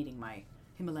 needing my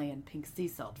Himalayan pink sea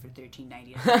salt for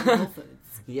 $13.90 at Whole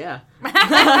Foods. Yeah.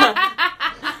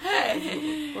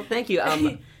 Well, thank you.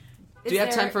 Do you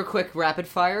have time for a quick rapid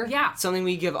fire? Yeah. Something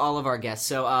we give all of our guests.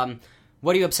 So,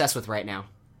 what are you obsessed with right now?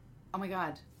 Oh my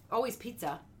God. Always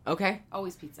pizza. Okay.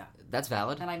 Always pizza. That's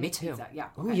valid. And I make pizza. Yeah.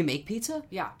 Okay. Ooh, you make pizza?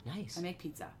 Yeah. Nice. I make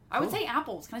pizza. I would say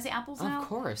apples. Can I say apples now? Of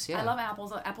course, yeah. I love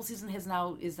apples. Apple season is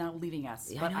now leaving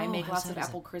us. Yeah, but I make lots of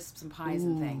apple crisps and pies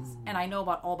and things. And I know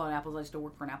all about apples. I used to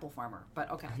work for an apple farmer.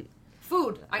 But okay.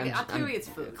 Food. Clearly it's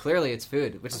food. Clearly it's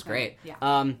food, which is great.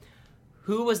 Yeah.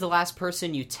 Who was the last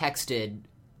person you texted?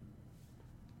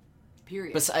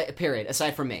 Period.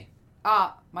 Aside from me.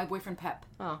 My boyfriend Pep.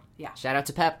 Oh. Yeah. Shout out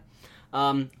to Pep.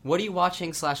 What are you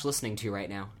watching / listening to right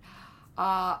now?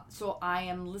 So I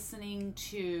am listening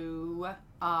to,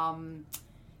 I'm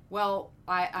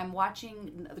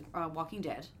watching Walking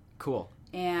Dead. Cool.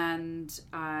 And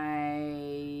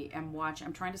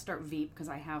I'm trying to start Veep because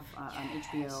I have an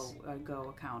HBO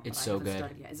Go account. It's so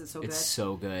good. Is it so good? It's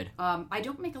so good. I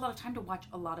don't make a lot of time to watch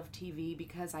a lot of TV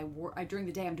because during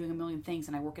the day I'm doing a million things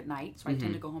and I work at night, so I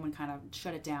tend to go home and kind of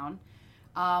shut it down.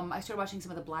 I started watching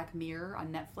some of the Black Mirror on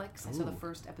Netflix. I saw the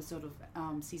first episode of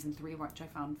season 3, which I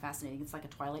found fascinating. It's like a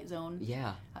Twilight Zone.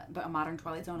 Yeah. But a modern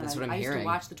Twilight Zone. That's what I'm hearing. I used to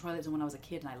watch the Twilight Zone when I was a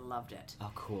kid, and I loved it.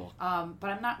 Oh, cool. But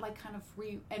I'm not, like, kind of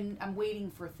and I'm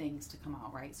waiting for things to come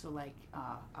out, right? So, like,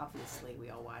 obviously we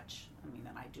all watch, and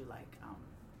I do, like,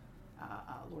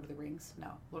 Lord of the Rings. No.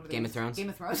 Lord of the Game Rings. of Thrones? Game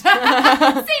of Thrones.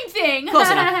 Same thing.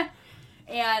 Close enough.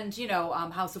 And,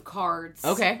 House of Cards.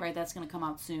 Okay. Right, that's going to come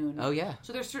out soon. Oh, yeah.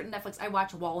 So there's certain Netflix. I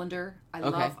watch Wallander.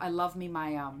 I love me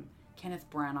my Kenneth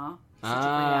Branagh. Such a great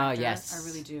actor. Yes. I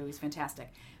really do. He's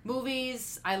fantastic.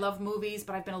 Movies. I love movies,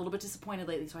 but I've been a little bit disappointed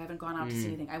lately, so I haven't gone out to see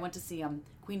anything. I went to see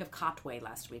Queen of Katwe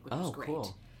last week, which was great.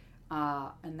 Cool.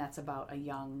 And that's about a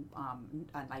young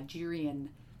a Nigerian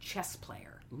chess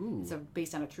player. Ooh. It's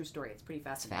based on a true story. It's pretty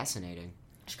fascinating. Fascinating.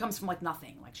 She comes from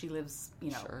nothing. She lives,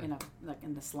 Sure.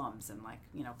 in the slums, and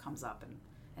comes up and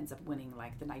ends up winning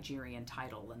the Nigerian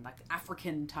title and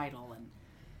African title, and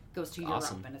goes to Europe.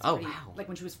 And it's pretty, wow.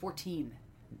 When she was 14.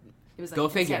 It was Go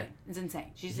figure. Insane. It's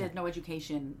insane. She just had no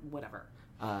education, whatever.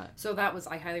 So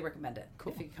I highly recommend it.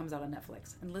 Cool. If it comes out on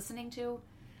Netflix. And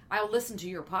I'll listen to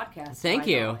your podcast. Thank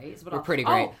you. We're pretty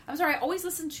great. Oh, I'm sorry. I always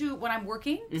listen to when I'm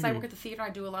working, because I work at the theater. I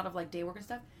do a lot of day work and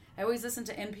stuff. I always listen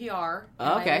to NPR. And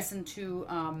I listen to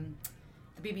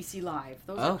the BBC Live.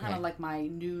 Those are kind of my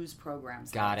news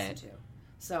programs. Got I it. listen to.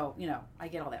 So, I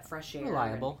get all that fresh air.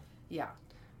 Reliable. Yeah.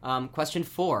 Question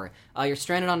 4. You're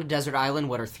stranded on a desert island.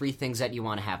 What are 3 things that you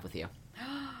want to have with you?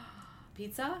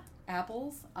 Pizza,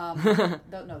 apples. No,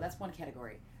 that's one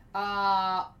category.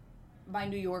 My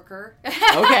New Yorker.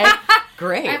 Okay,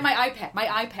 great. And my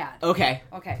iPad. Okay.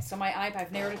 Okay, so my iPad.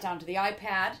 I've narrowed it down to the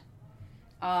iPad.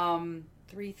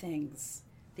 3 things.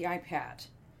 The iPad.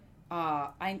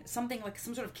 Something like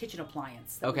some sort of kitchen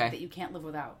appliance that you can't live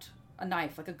without. A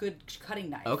knife, a good cutting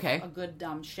knife. Okay. A good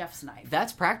chef's knife.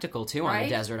 That's practical, too, on Right? a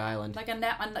desert island. Like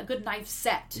a good knife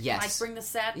set. Yes. Can I bring the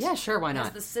set? Yeah, sure, why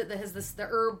not? Has the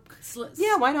herb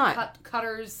Yeah, why not?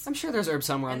 Cutters. I'm sure there's herbs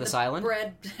somewhere on and this the island.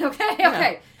 bread.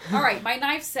 Okay. All right, my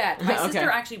knife set. My sister Okay.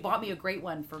 actually bought me a great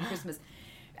one for Christmas.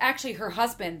 Actually, her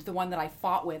husband, the one that I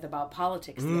fought with about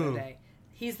politics the other day,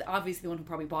 he's obviously the one who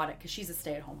probably bought it because she's a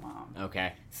stay-at-home mom.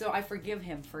 Okay. So I forgive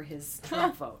him for his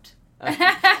Trump vote.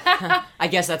 I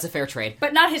guess that's a fair trade.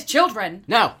 But not his children.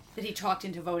 No. That he talked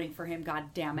into voting for him, god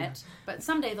damn it. But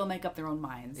someday they'll make up their own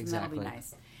minds, and Exactly. that'll be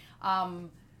nice.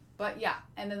 But yeah,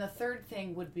 and then the third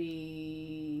thing would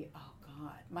be,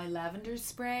 my lavender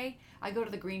spray. I go to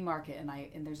the Green Market,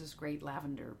 and there's this great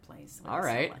lavender place. All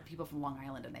right. People from Long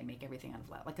Island, and they make everything out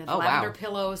of lavender. Oh, lavender wow.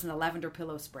 pillows and the lavender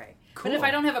pillow spray. Cool. But if I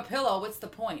don't have a pillow, what's the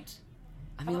point?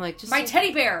 I mean, just... My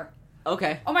teddy bear!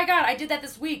 Okay. Oh my god, I did that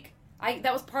this week.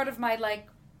 That was part of my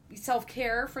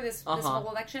self-care for this whole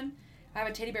election. I have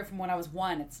a teddy bear from when I was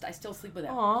 1. I still sleep with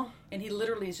him. Aww. And he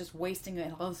literally is just wasting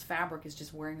it. All his fabric is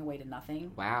just wearing away to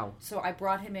nothing. Wow. So I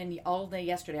brought him in all day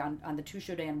yesterday on the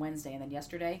 2-show day on Wednesday, and then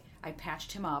yesterday I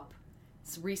patched him up,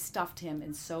 restuffed him,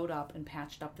 and sewed up and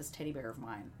patched up this teddy bear of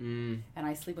mine. And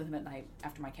I sleep with him at night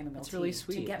after my chamomile tea. That's really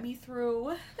sweet. To get me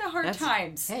through the hard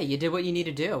times. Hey, you did what you need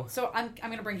to do. So I'm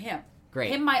going to bring him. Great.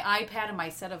 Him, my iPad, and my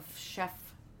set of chef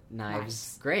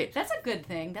knives. Great. That's a good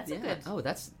thing. That's a good... Oh,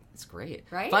 that's great.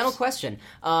 Right? Final question.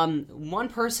 One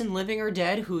person, living or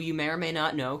dead, who you may or may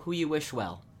not know, who you wish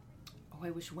well. Oh,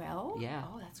 I wish well? Yeah.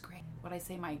 Oh, that's great. What I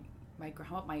say, how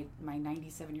about my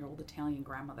 97-year-old Italian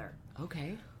grandmother?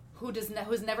 Okay. Who's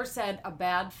never said a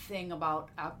bad thing about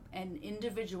an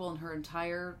individual in her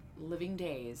entire living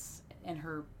days, and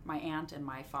my aunt and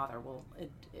my father will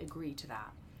agree to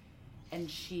that. And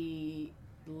she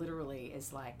literally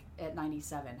is at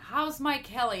 97, how's my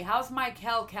Kelly? How's my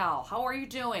Cal? How are you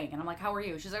doing? And I'm like, how are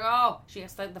you? She's like, oh, she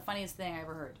has the funniest thing I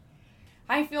ever heard.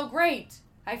 I feel great.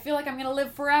 I feel like I'm going to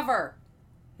live forever.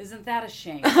 Isn't that a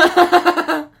shame?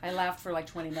 I laughed for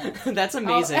 20 minutes. That's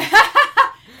amazing.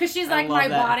 Because she's like, my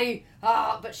body.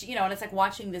 But she, and it's like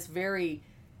watching this very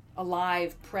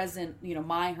alive, present,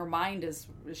 her mind is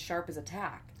as sharp as a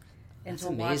tack. And That's to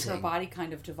amazing. watch her body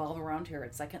kind of devolve around her,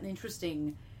 it's like an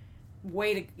interesting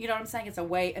way to, you know what I'm saying? It's an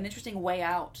interesting way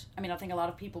out. I mean, I think a lot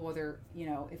of people, whether,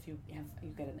 if you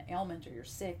get an ailment or you're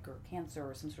sick or cancer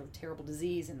or some sort of terrible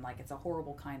disease, and it's a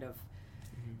horrible kind of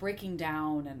breaking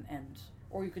down and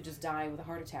or you could just die with a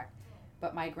heart attack.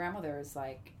 But my grandmother is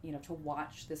to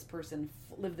watch this person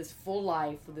live this full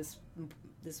life with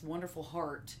this wonderful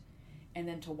heart, and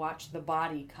then to watch the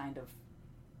body kind of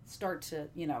start to,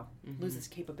 lose its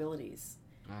capabilities.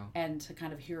 Wow. And to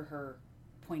kind of hear her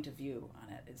point of view on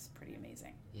it is pretty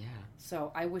amazing. Yeah.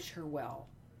 So I wish her well,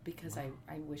 because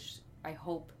I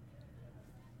hope,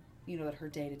 that her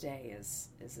day to day is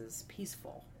as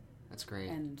peaceful. That's great.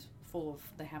 And full of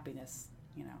the happiness,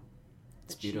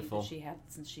 It's beautiful. That she had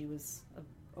since she was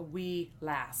a wee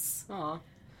lass. Aw.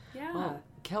 Yeah. Well,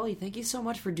 Kelly, thank you so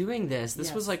much for doing this. This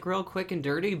Yes. was real quick and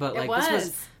dirty, but It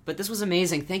was. this was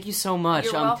amazing. Thank you so much.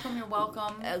 You're welcome. You're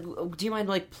welcome. Do you mind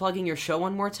plugging your show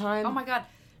one more time? Oh my God.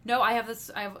 No, I have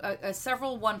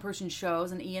several one-person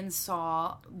shows, and Ian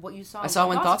saw what you saw. I saw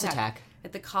When Thoughts Attack.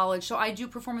 at the college. So I do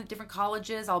perform at different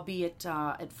colleges. I'll be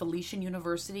at Felician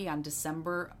University on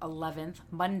December 11th,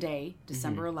 Monday,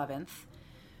 December 11th,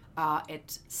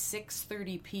 at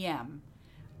 6:30 p.m.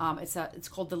 It's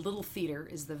called the Little Theater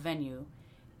is the venue.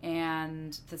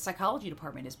 And the psychology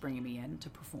department is bringing me in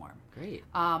to perform. Great.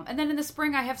 And then in the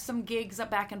spring, I have some gigs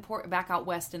back out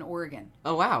west in Oregon.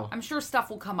 Oh, wow. I'm sure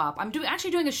stuff will come up. I'm doing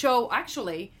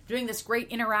this great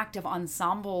interactive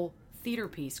ensemble theater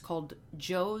piece called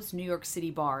Joe's New York City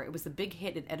Bar. It was the big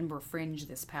hit at Edinburgh Fringe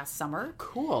this past summer.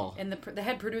 Cool. And the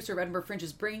head producer of Edinburgh Fringe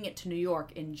is bringing it to New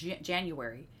York in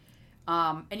January.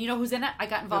 And you know who's in it? I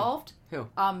got involved. Who?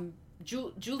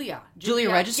 Julia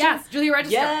Register? Yes, Julia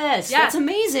Register. Yes, that's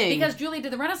amazing. Because Julia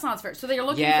did the Renaissance Fair. So they are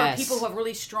looking for people who have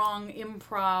really strong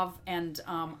improv and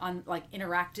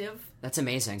interactive. That's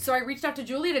amazing. So I reached out to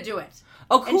Julia to do it.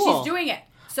 Oh, cool. And she's doing it.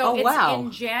 So it's wow.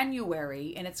 in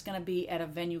January, and it's going to be at a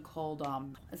venue called,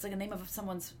 it's like a name of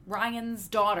Ryan's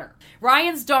Daughter.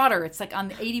 Ryan's Daughter. It's like on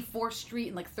the 84th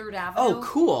Street and 3rd Avenue. Oh,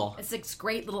 cool. It's this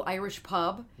great little Irish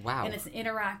pub. Wow. And it's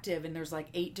interactive, and there's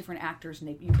 8 different actors,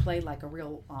 and you play like a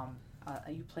real,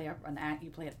 you play a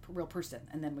real person,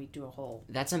 and then we do a whole...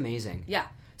 That's amazing. Yeah.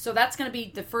 So that's going to be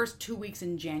the first 2 weeks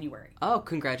in January. Oh,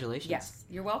 congratulations. Yes,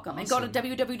 you're welcome. Awesome. And go to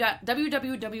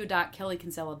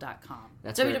www.kellykinsella.com.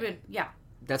 That's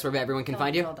That's where everyone can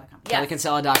find you? Yes.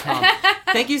 KellyKinsella.com.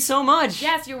 Thank you so much.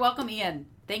 Yes, you're welcome, Ian.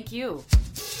 Thank you.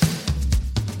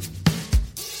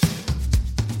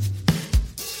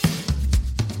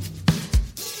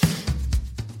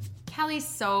 Kelly's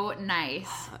so nice.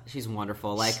 She's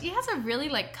wonderful. She has a really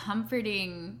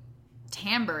comforting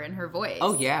timbre in her voice.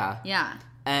 Oh, yeah. Yeah.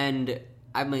 And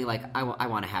I mean, I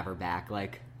want to have her back.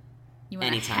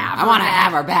 Anytime. I want to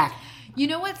have her back. You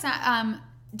know what's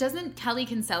doesn't Kelly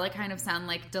Kinsella kind of sound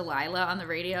like Delilah on the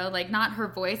radio? Not her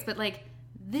voice, but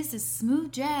this is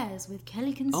smooth jazz with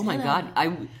Kelly Kinsella. Oh my God!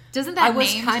 Doesn't that I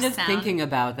was name kind of sound... thinking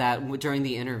about that during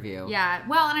the interview. Yeah,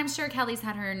 well, and I'm sure Kelly's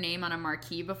had her name on a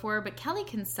marquee before, but Kelly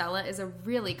Kinsella is a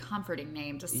really comforting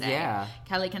name to say. Yeah.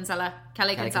 Kelly Kinsella,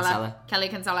 Kelly Kinsella, Kelly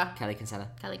Kinsella, Kelly Kinsella,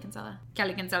 Kelly Kinsella,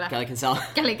 Kelly Kinsella, Kelly Kinsella,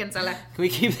 Kelly Kinsella. Can we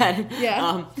keep that?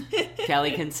 Yeah.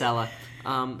 Kelly Kinsella.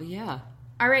 Yeah.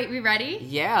 All right, we ready?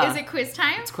 Yeah. Is it quiz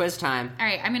time? It's quiz time. All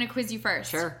right, I'm going to quiz you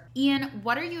first. Sure. Ian,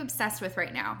 what are you obsessed with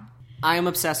right now? I am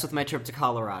obsessed with my trip to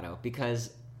Colorado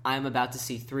because I'm about to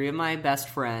see 3 of my best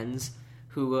friends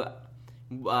who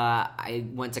I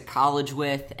went to college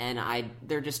with, and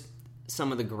they're just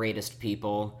some of the greatest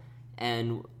people.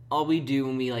 And all we do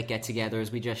when we get together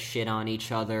is we just shit on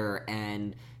each other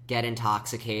and get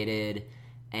intoxicated,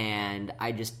 and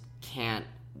I just can't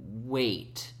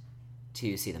wait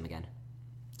to see them again.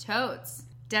 Totes.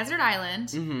 Desert Island.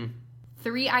 Mm-hmm.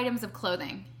 3 items of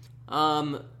clothing.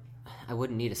 I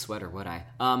wouldn't need a sweater, would I?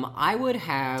 I would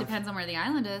have... Depends on where the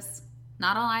island is.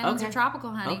 Not all islands are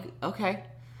tropical, honey. Okay.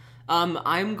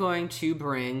 I'm going to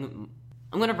bring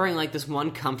this one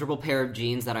comfortable pair of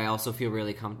jeans that I also feel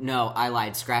really comfortable. No, I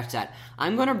lied. Scratch that.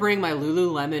 I'm going to bring my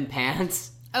Lululemon pants.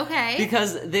 Okay.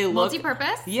 Because they look...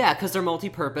 Multi-purpose? Yeah, because they're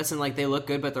multi-purpose and they look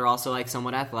good, but they're also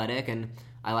somewhat athletic, and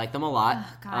I like them a lot.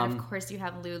 Oh, God, of course you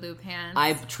have Lulu pants.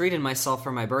 I've treated myself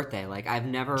for my birthday. I've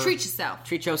never... Treat yourself.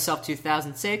 Treat yourself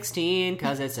 2016,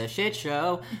 because it's a shit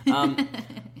show. But,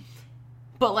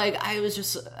 I was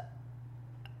just...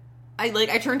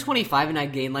 I turned 25 and I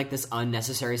gained, this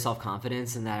unnecessary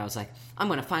self-confidence, and that I was I'm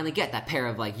going to finally get that pair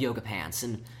of, yoga pants.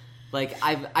 And,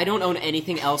 I don't own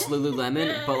anything else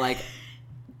Lululemon, but,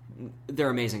 they're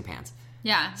amazing pants.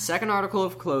 Yeah. Second article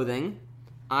of clothing,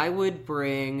 I would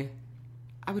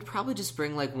probably just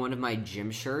bring, one of my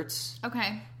gym shirts.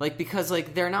 Okay. Because,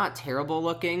 they're not terrible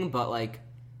looking, but,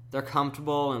 they're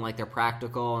comfortable and, they're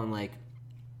practical and,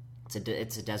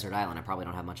 it's a desert island. I probably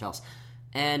don't have much else.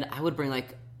 And I would bring,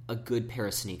 a good pair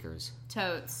of sneakers.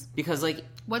 Totes. Because,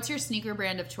 What's your sneaker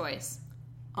brand of choice?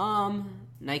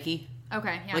 Nike.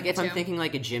 Okay, yeah, if I'm thinking, a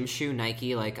gym shoe,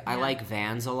 Nike. I like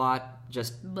Vans a lot.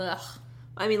 Just... Blech.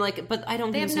 I mean, but I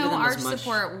don't consider them as much.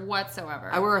 They have no arch support whatsoever.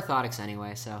 I wear orthotics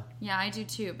anyway, so... Yeah, I do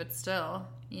too, but still,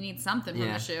 you need something from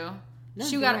the shoe. No,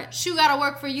 shoe gotta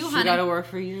work for you, honey. Shoe gotta work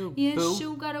for you, yeah, boo.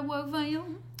 Shoe gotta work for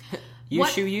you.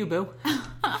 Shoe you, boo.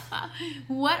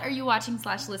 What are you watching /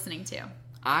 listening to?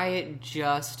 I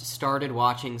just started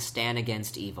watching Stan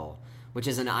Against Evil, which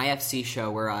is an IFC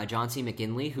show where John C.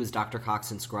 McGinley, who's Dr.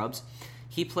 Cox in Scrubs,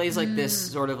 he plays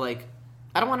this sort of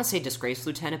I don't want to say disgraced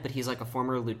lieutenant, but he's a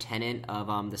former lieutenant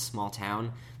of this small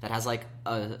town that has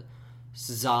a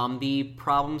zombie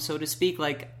problem, so to speak.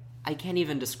 I can't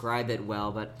even describe it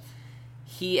well, but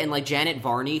he and Janet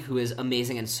Varney, who is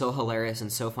amazing and so hilarious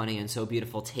and so funny and so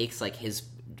beautiful, takes his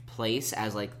place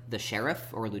as like the sheriff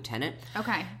or lieutenant.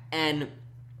 Okay. And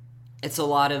it's a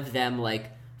lot of them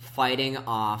like fighting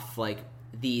off like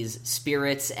these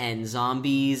spirits and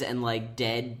zombies and like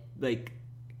dead like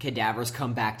cadavers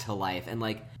come back to life, and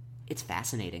like it's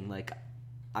fascinating. Like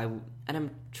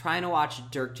I'm trying to watch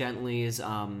Dirk Gently's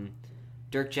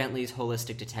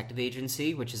Holistic Detective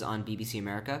Agency, which is on BBC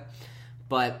America,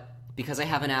 but because I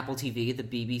have an Apple TV, the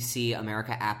BBC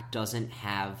America app doesn't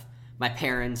have my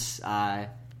parents'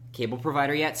 cable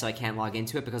provider yet, so I can't log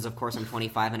into it because, of course, I'm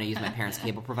 25 and I use my parents'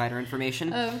 cable provider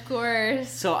information. Of course.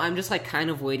 So I'm just like kind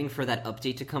of waiting for that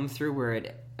update to come through where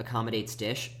it accommodates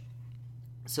Dish.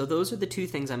 So those are the two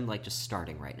things I'm like just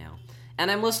starting right now. And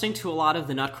I'm listening to a lot of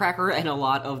The Nutcracker and a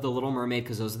lot of The Little Mermaid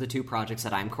because those are the two projects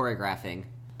that I'm choreographing.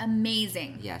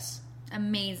 Amazing. Yes.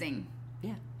 Amazing.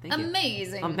 Yeah, thank you.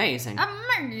 Amazing. Amazing.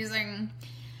 Amazing.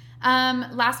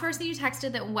 Last person you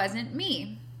texted that wasn't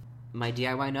me. My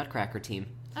DIY Nutcracker team.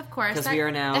 Of course. Because we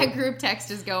are now... That group text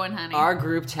is going, honey. Our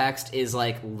group text is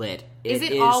like lit. Is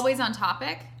it always on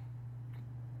topic?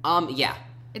 Yeah.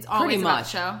 It's always pretty about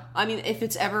much. the show? I mean, if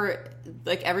it's ever...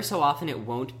 Like, every so often it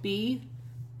won't be.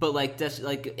 But, like, that's,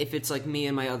 like if it's, like, me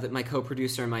and my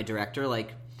co-producer and my director,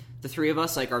 like, the three of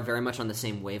us, like, are very much on the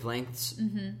same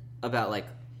wavelengths about, like,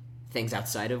 things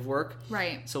outside of work.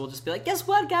 Right. So we'll just be like, guess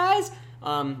what, guys?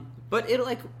 But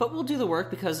we'll do the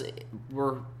work because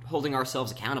we're holding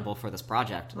ourselves accountable for this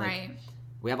project. Like, right.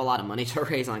 We have a lot of money to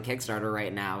raise on Kickstarter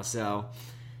right now, so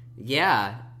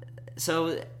yeah.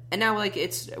 So, and now, like,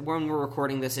 it's when we're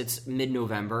recording this, it's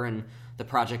mid-November, and the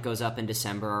project goes up in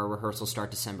December. Our rehearsals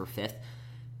start December 5th.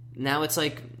 Now it's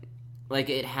like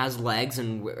it has legs,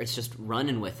 and it's just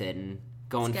running with it and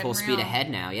going full speed ahead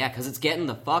now. Yeah, because it's getting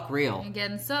the fuck real. It's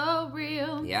getting so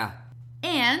real. Yeah.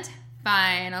 And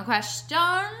final question.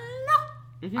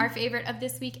 Our favorite of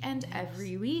this week and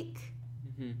every week.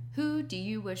 Who do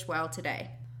you wish well today?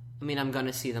 I mean, I'm going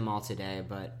to see them all today,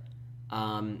 but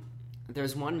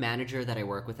there's one manager that I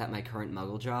work with at my current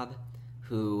Muggle job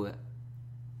who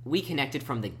we connected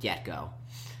from the get-go.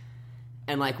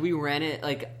 And, like, we ran it,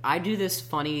 like, I do this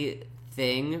funny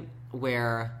thing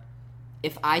where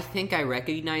if I think I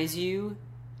recognize you,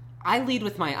 I lead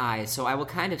with my eyes, so I will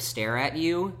kind of stare at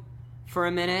you for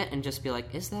a minute and just be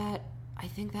like, I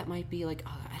think that might be, like,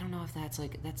 I don't know if that's,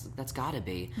 like, that's gotta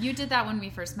be. You did that when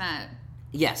we first met.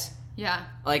 Yes. Yeah.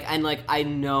 Like, and, like, I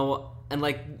know, and,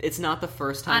 like, it's not the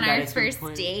first time on that our it's first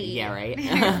been date. Yeah, right?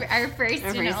 our first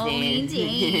and only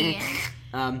date.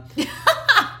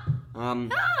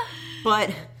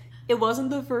 But it wasn't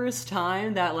the first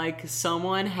time that, like,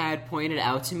 someone had pointed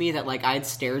out to me that, like, I'd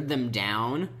stared them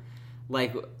down,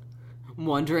 like,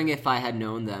 wondering if I had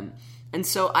known them. And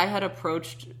so I had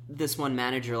approached this one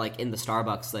manager, like, in the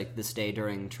Starbucks, like, this day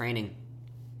during training.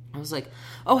 I was like,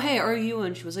 oh, hey, are you?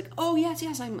 And she was like, oh,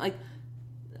 yes, I'm, like...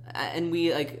 And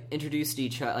we, like, introduced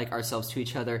ourselves to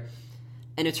each other.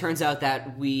 And it turns out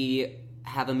that we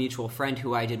have a mutual friend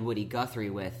who I did Woody Guthrie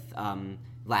with,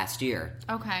 last year.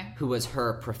 Okay. Who was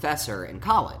her professor in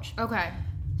college. Okay.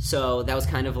 So that was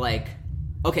kind of like,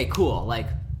 okay, cool. Like,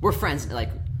 we're friends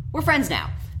now.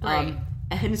 Right.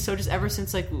 And so just ever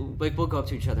since, like, we'll go up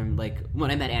to each other and, like, when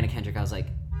I met Anna Kendrick, I was like,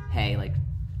 hey, like,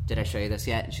 did I show you this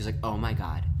yet? And she's like, oh my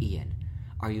God, Ian,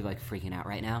 are you, like, freaking out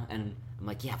right now? And I'm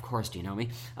like, yeah, of course, do you know me?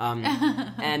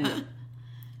 And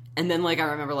then, like, I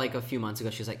remember, like, a few months ago,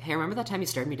 she was like, hey, remember that time you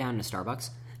stared me down in a Starbucks?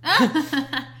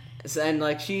 And,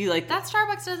 like, she, like... That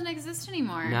Starbucks doesn't exist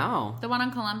anymore. No. The one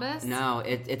on Columbus? No,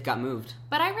 it got moved.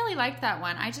 But I really liked that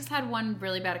one. I just had one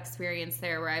really bad experience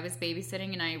there where I was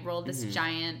babysitting and I rolled this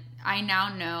giant... I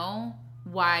now know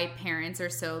why parents are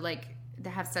so, like... They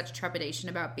have such trepidation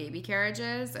about baby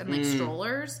carriages and, like,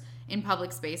 strollers in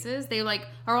public spaces. They, like,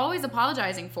 are always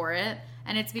apologizing for it.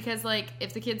 And it's because, like,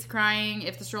 if the kid's crying,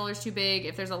 if the stroller's too big,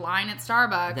 if there's a line at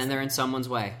Starbucks... Then they're in someone's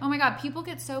way. Oh, my God. People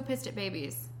get so pissed at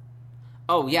babies.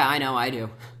 Oh, yeah, I know, I do.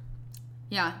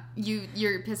 Yeah.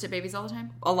 You're pissed at babies all the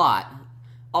time? A lot.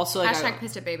 Also, like, hashtag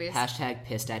pissed at babies. Hashtag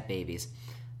pissed at babies.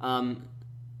 I'm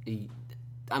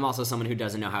also someone who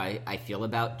doesn't know how I feel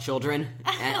about children,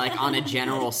 and, like, on a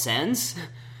general sense.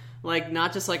 Like,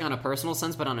 not just, like, on a personal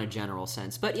sense, but on a general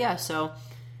sense. But, yeah, so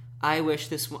I wish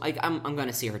this... Like, I'm going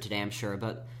to see her today, I'm sure,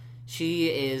 but she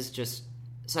is just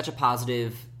such a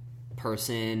positive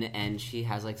person, and she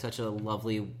has, like, such a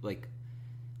lovely, like...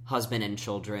 husband and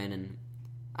children, and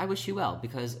I wish you well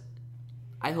because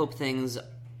I hope things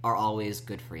are always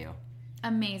good for you.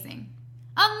 Amazing.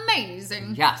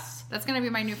 Yes. That's gonna be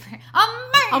my new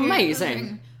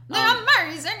Amazing. The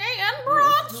amazing Ian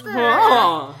Brodsky.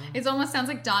 Oh. It almost sounds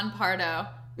like Don Pardo.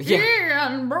 Yeah.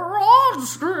 Ian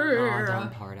Brodsky. Oh, Don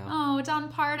Pardo. Oh, Don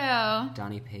Pardo.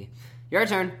 Donnie P. Your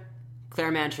turn.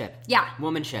 Claire Manship. Yeah.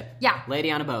 Womanship. Yeah.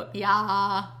 Lady on a Boat.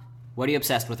 Yeah. What are you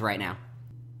obsessed with right now?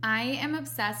 I am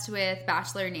obsessed with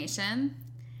Bachelor Nation.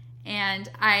 And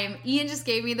Ian just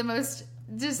gave me the most...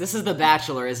 This is The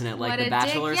Bachelor, isn't it? Like the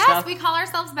Bachelor dick. stuff? Yes, we call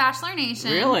ourselves Bachelor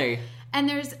Nation. Really? And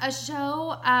there's a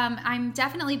show, I'm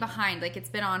definitely behind. Like, it's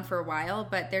been on for a while,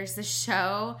 but there's this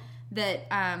show that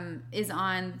is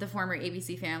on the former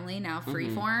ABC Family, now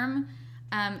Freeform.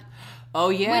 Oh,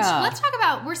 yeah. Which, let's talk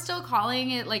about, we're still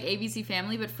calling it, like, ABC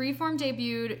Family, but Freeform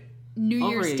debuted New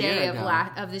Year's Day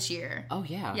of this year. Oh,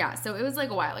 yeah. Yeah, so it was, like,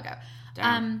 a while ago.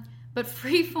 Damn. But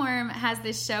Freeform has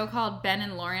this show called Ben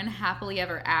and Lauren Happily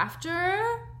Ever After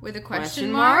with a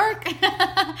question mark.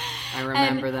 I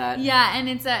remember that. Yeah, and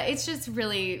it's just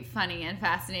really funny and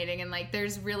fascinating, and like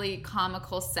there's really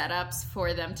comical setups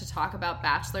for them to talk about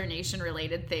Bachelor Nation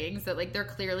related things that like they're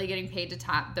clearly getting paid to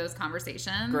top those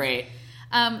conversations. Great.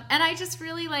 And I just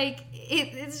really like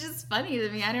it. It's just funny to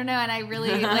me. I don't know, and I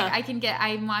really like.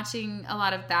 I'm watching a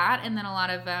lot of that, and then a lot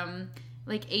of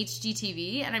like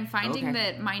HGTV, and I'm finding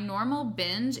that my normal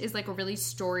binge is like a really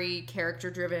story,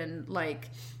 character driven like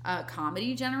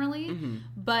comedy generally,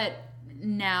 but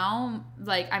now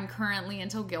like I'm currently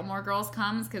until Gilmore Girls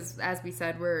comes, because as we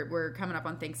said we're coming up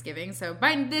on Thanksgiving, so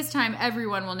by this time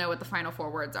everyone will know what the final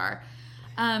 4 words are.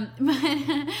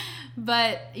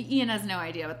 But Ian has no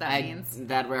idea what that means.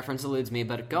 That reference eludes me,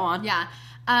 but go on. Yeah.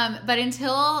 But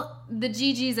until the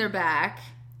GGs are back,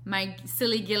 my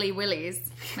silly gilly willies,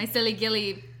 my silly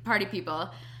gilly party people,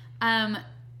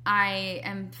 I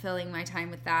am filling my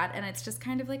time with that, and it's just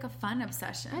kind of like a fun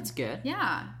obsession. That's good.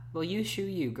 Yeah. Well, you shoe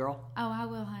you, girl. Oh, I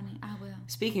will, honey. I will.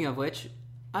 Speaking of which,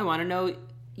 I want to know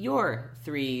your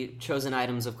 3 chosen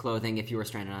items of clothing if you were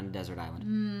stranded on a desert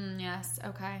island. Yes.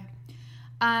 Okay.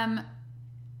 I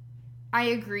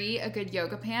agree, a good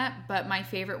yoga pant, but my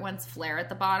favorite ones flare at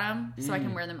the bottom, so I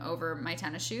can wear them over my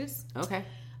tennis shoes. Okay.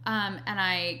 And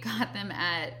I got them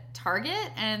at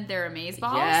Target, and they're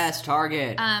amazeballs. Yes,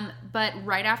 Target. But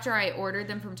right after I ordered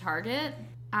them from Target,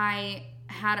 I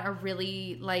had a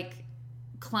really, like,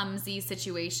 clumsy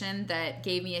situation that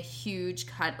gave me a huge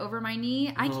cut over my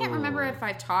knee. I can't remember if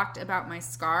I've talked about my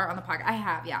scar on the podcast. I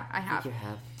have, yeah, I have. I think you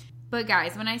have. But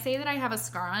guys, when I say that I have a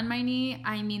scar on my knee,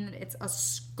 I mean that it's a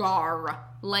scar.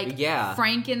 Like,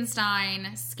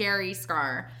 Frankenstein, scary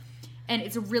scar. And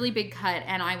it's a really big cut,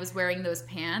 and I was wearing those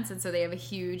pants, and so they have a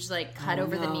huge, like, cut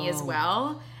over the knee as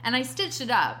well. And I stitched it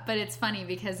up, but it's funny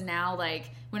because now,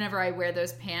 like, whenever I wear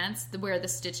those pants, where the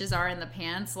stitches are in the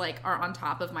pants, like, are on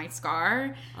top of my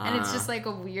scar. And it's just, like,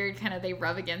 a weird kind of, they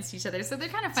rub against each other. So they're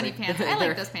kind of funny pants. I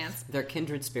like those pants. They're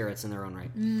kindred spirits in their own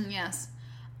right. Yes.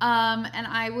 And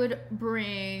I would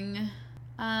bring,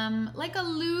 like, a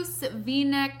loose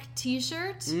V-neck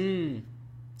t-shirt in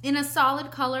a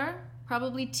solid color.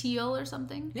 Probably teal or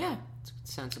something. Yeah, it's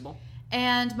sensible.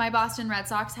 And my Boston Red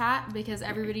Sox hat, because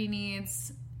everybody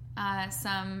needs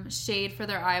some shade for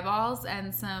their eyeballs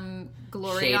and some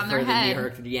glory shade on their head.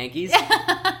 Shade for the Yankees. So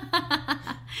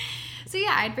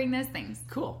yeah, I'd bring those things.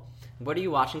 Cool. What are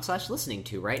you watching / listening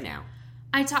to right now?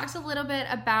 I talked a little bit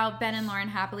about Ben and Lauren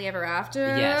Happily Ever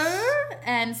After. Yes.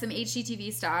 And some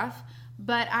HGTV stuff.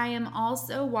 But I am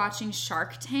also watching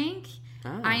Shark Tank.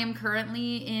 Oh. I am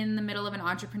currently in the middle of an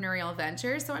entrepreneurial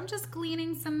venture, so I'm just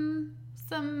gleaning some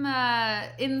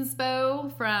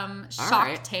inspo from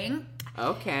Shark Tank.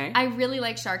 Okay. I really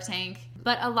like Shark Tank,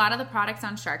 but a lot of the products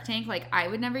on Shark Tank, like, I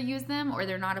would never use them, or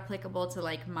they're not applicable to,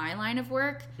 like, my line of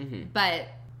work, but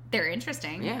they're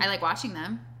interesting. Yeah. I like watching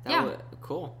them.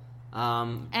 Cool.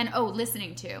 And,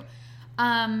 listening to.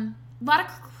 A lot of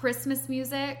Christmas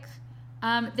music.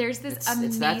 There's this amazing...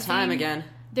 It's that time again.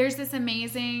 There's this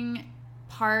amazing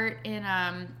part in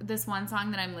this one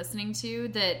song that I'm listening to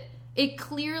that it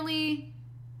clearly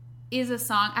is a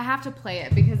song. I have to play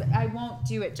it because I won't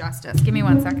do it justice. Give me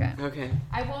 1 second. Okay.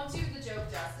 I won't do the joke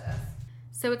justice.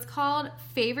 So it's called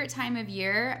Favorite Time of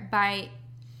Year by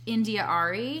India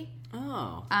Ari.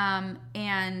 Oh.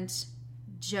 And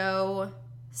Joe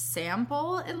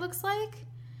Sample, it looks like.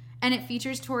 And it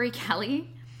features Tori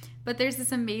Kelly. But there's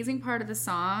this amazing part of the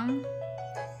song.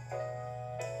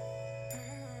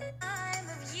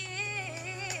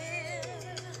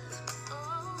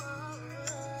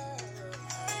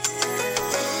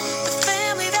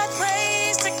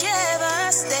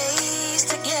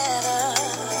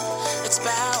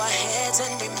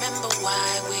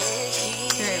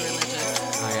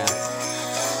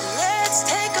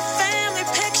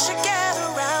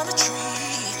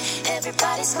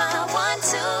 Smile, 1,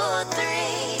 2,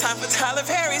 3. Time for Tyler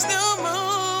Perry's new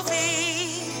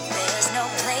movie. There's no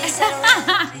place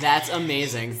That's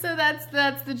amazing. So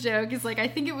that's the joke. Is like, I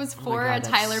think it was for a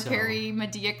Tyler Perry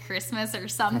Medea Christmas or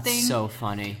something. That's so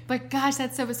funny. But gosh,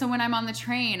 that's so when I'm on the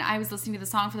train, I was listening to the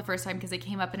song for the first time because it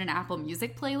came up in an Apple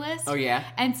Music playlist. Oh, yeah?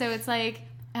 And so it's like,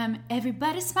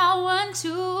 everybody smile, 1,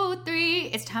 2, 3.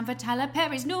 It's time for Tyler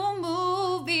Perry's new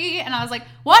movie. And I was like,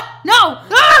 what? No!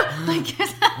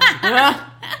 Ah!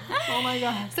 Oh my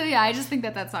god. So yeah, I just think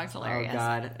that song's hilarious. Oh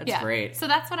god, that's great. So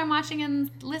that's what I'm watching and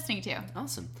listening to.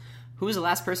 Awesome. Who was the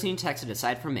last person you texted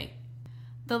aside from me?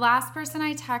 The last person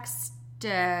I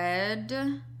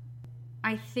texted,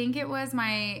 I think it was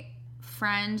my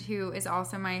friend who is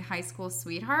also my high school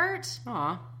sweetheart.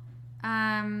 Aw.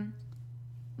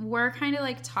 We're kind of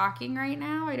like talking right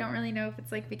now. I don't really know if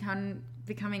it's like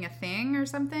becoming a thing or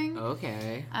something.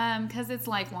 Okay. Because it's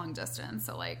like long distance,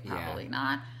 so like probably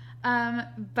not.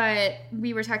 But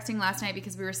we were texting last night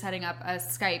because we were setting up a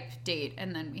Skype date,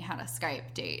 and then we had a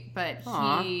Skype date. But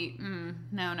he's in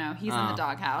the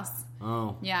doghouse.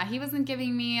 Oh. Yeah, he wasn't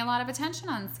giving me a lot of attention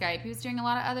on Skype. He was doing a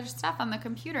lot of other stuff on the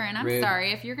computer, and I'm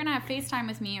sorry. If you're going to have FaceTime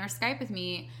with me or Skype with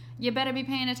me, you better be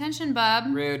paying attention, bub.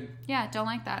 Rude. Yeah, don't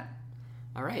like that.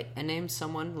 All right, and name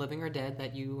someone living or dead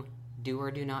that you do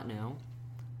or do not know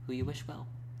who you wish well.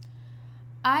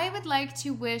 I would like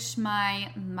to wish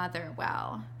my mother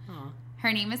well. Aww.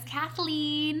 Her name is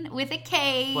Kathleen with a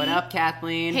K. What up,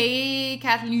 Kathleen? Hey,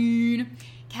 Kathleen.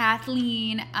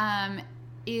 Kathleen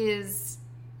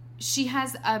she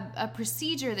has a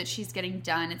procedure that she's getting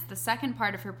done. It's the second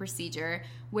part of her procedure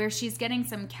where she's getting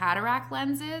some cataract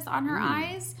lenses on her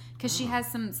eyes because she has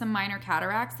some minor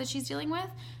cataracts that she's dealing with.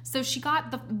 So she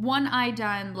got the one eye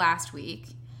done last week.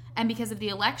 And because of the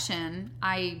election,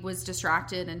 I was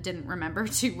distracted and didn't remember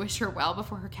to wish her well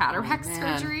before her cataract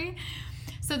surgery.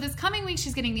 So this coming week,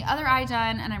 she's getting the other eye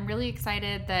done, and I'm really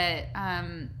excited that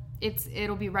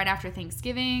it'll be right after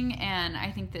Thanksgiving, and I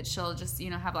think that she'll just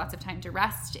have lots of time to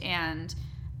rest. And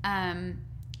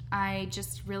I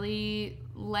just really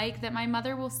like that my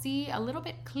mother will see a little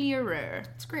bit clearer.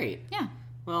 That's great. Yeah.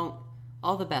 Well,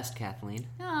 all the best, Kathleen.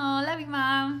 Oh, love you,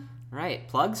 Mom. All right,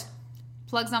 plugs?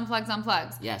 Plugs on plugs on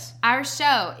plugs. Yes. Our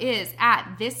show is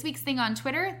at This Week's Thing on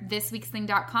Twitter,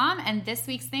 thisweeksthing.com, and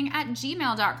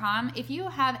thisweeksthing@gmail.com. If you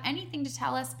have anything to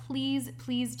tell us,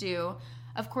 please do.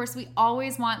 Of course, we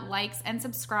always want likes and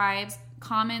subscribes,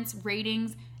 comments,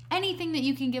 ratings, anything that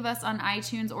you can give us on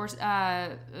iTunes or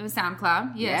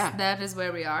SoundCloud. Yes, that is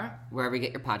where we are. Wherever you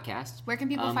get your podcasts. Where can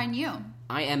people find you?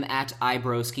 I am at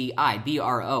iBroski,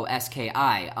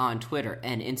 IBroski, on Twitter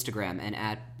and Instagram, and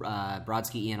at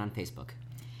Brodsky Ian on Facebook.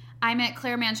 I'm at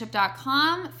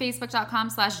clairemanship.com,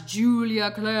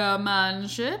 facebook.com/Julia Claire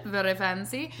Manship, very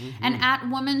fancy, and at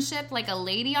womanship, like a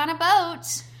lady on a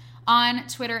boat, on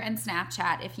Twitter and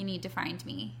Snapchat if you need to find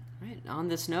me. Right. On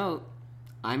this note,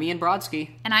 I'm Ian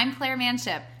Brodsky. And I'm Claire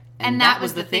Manship. And that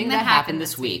was the thing that happened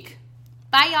this week.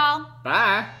 Bye, y'all.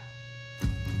 Bye.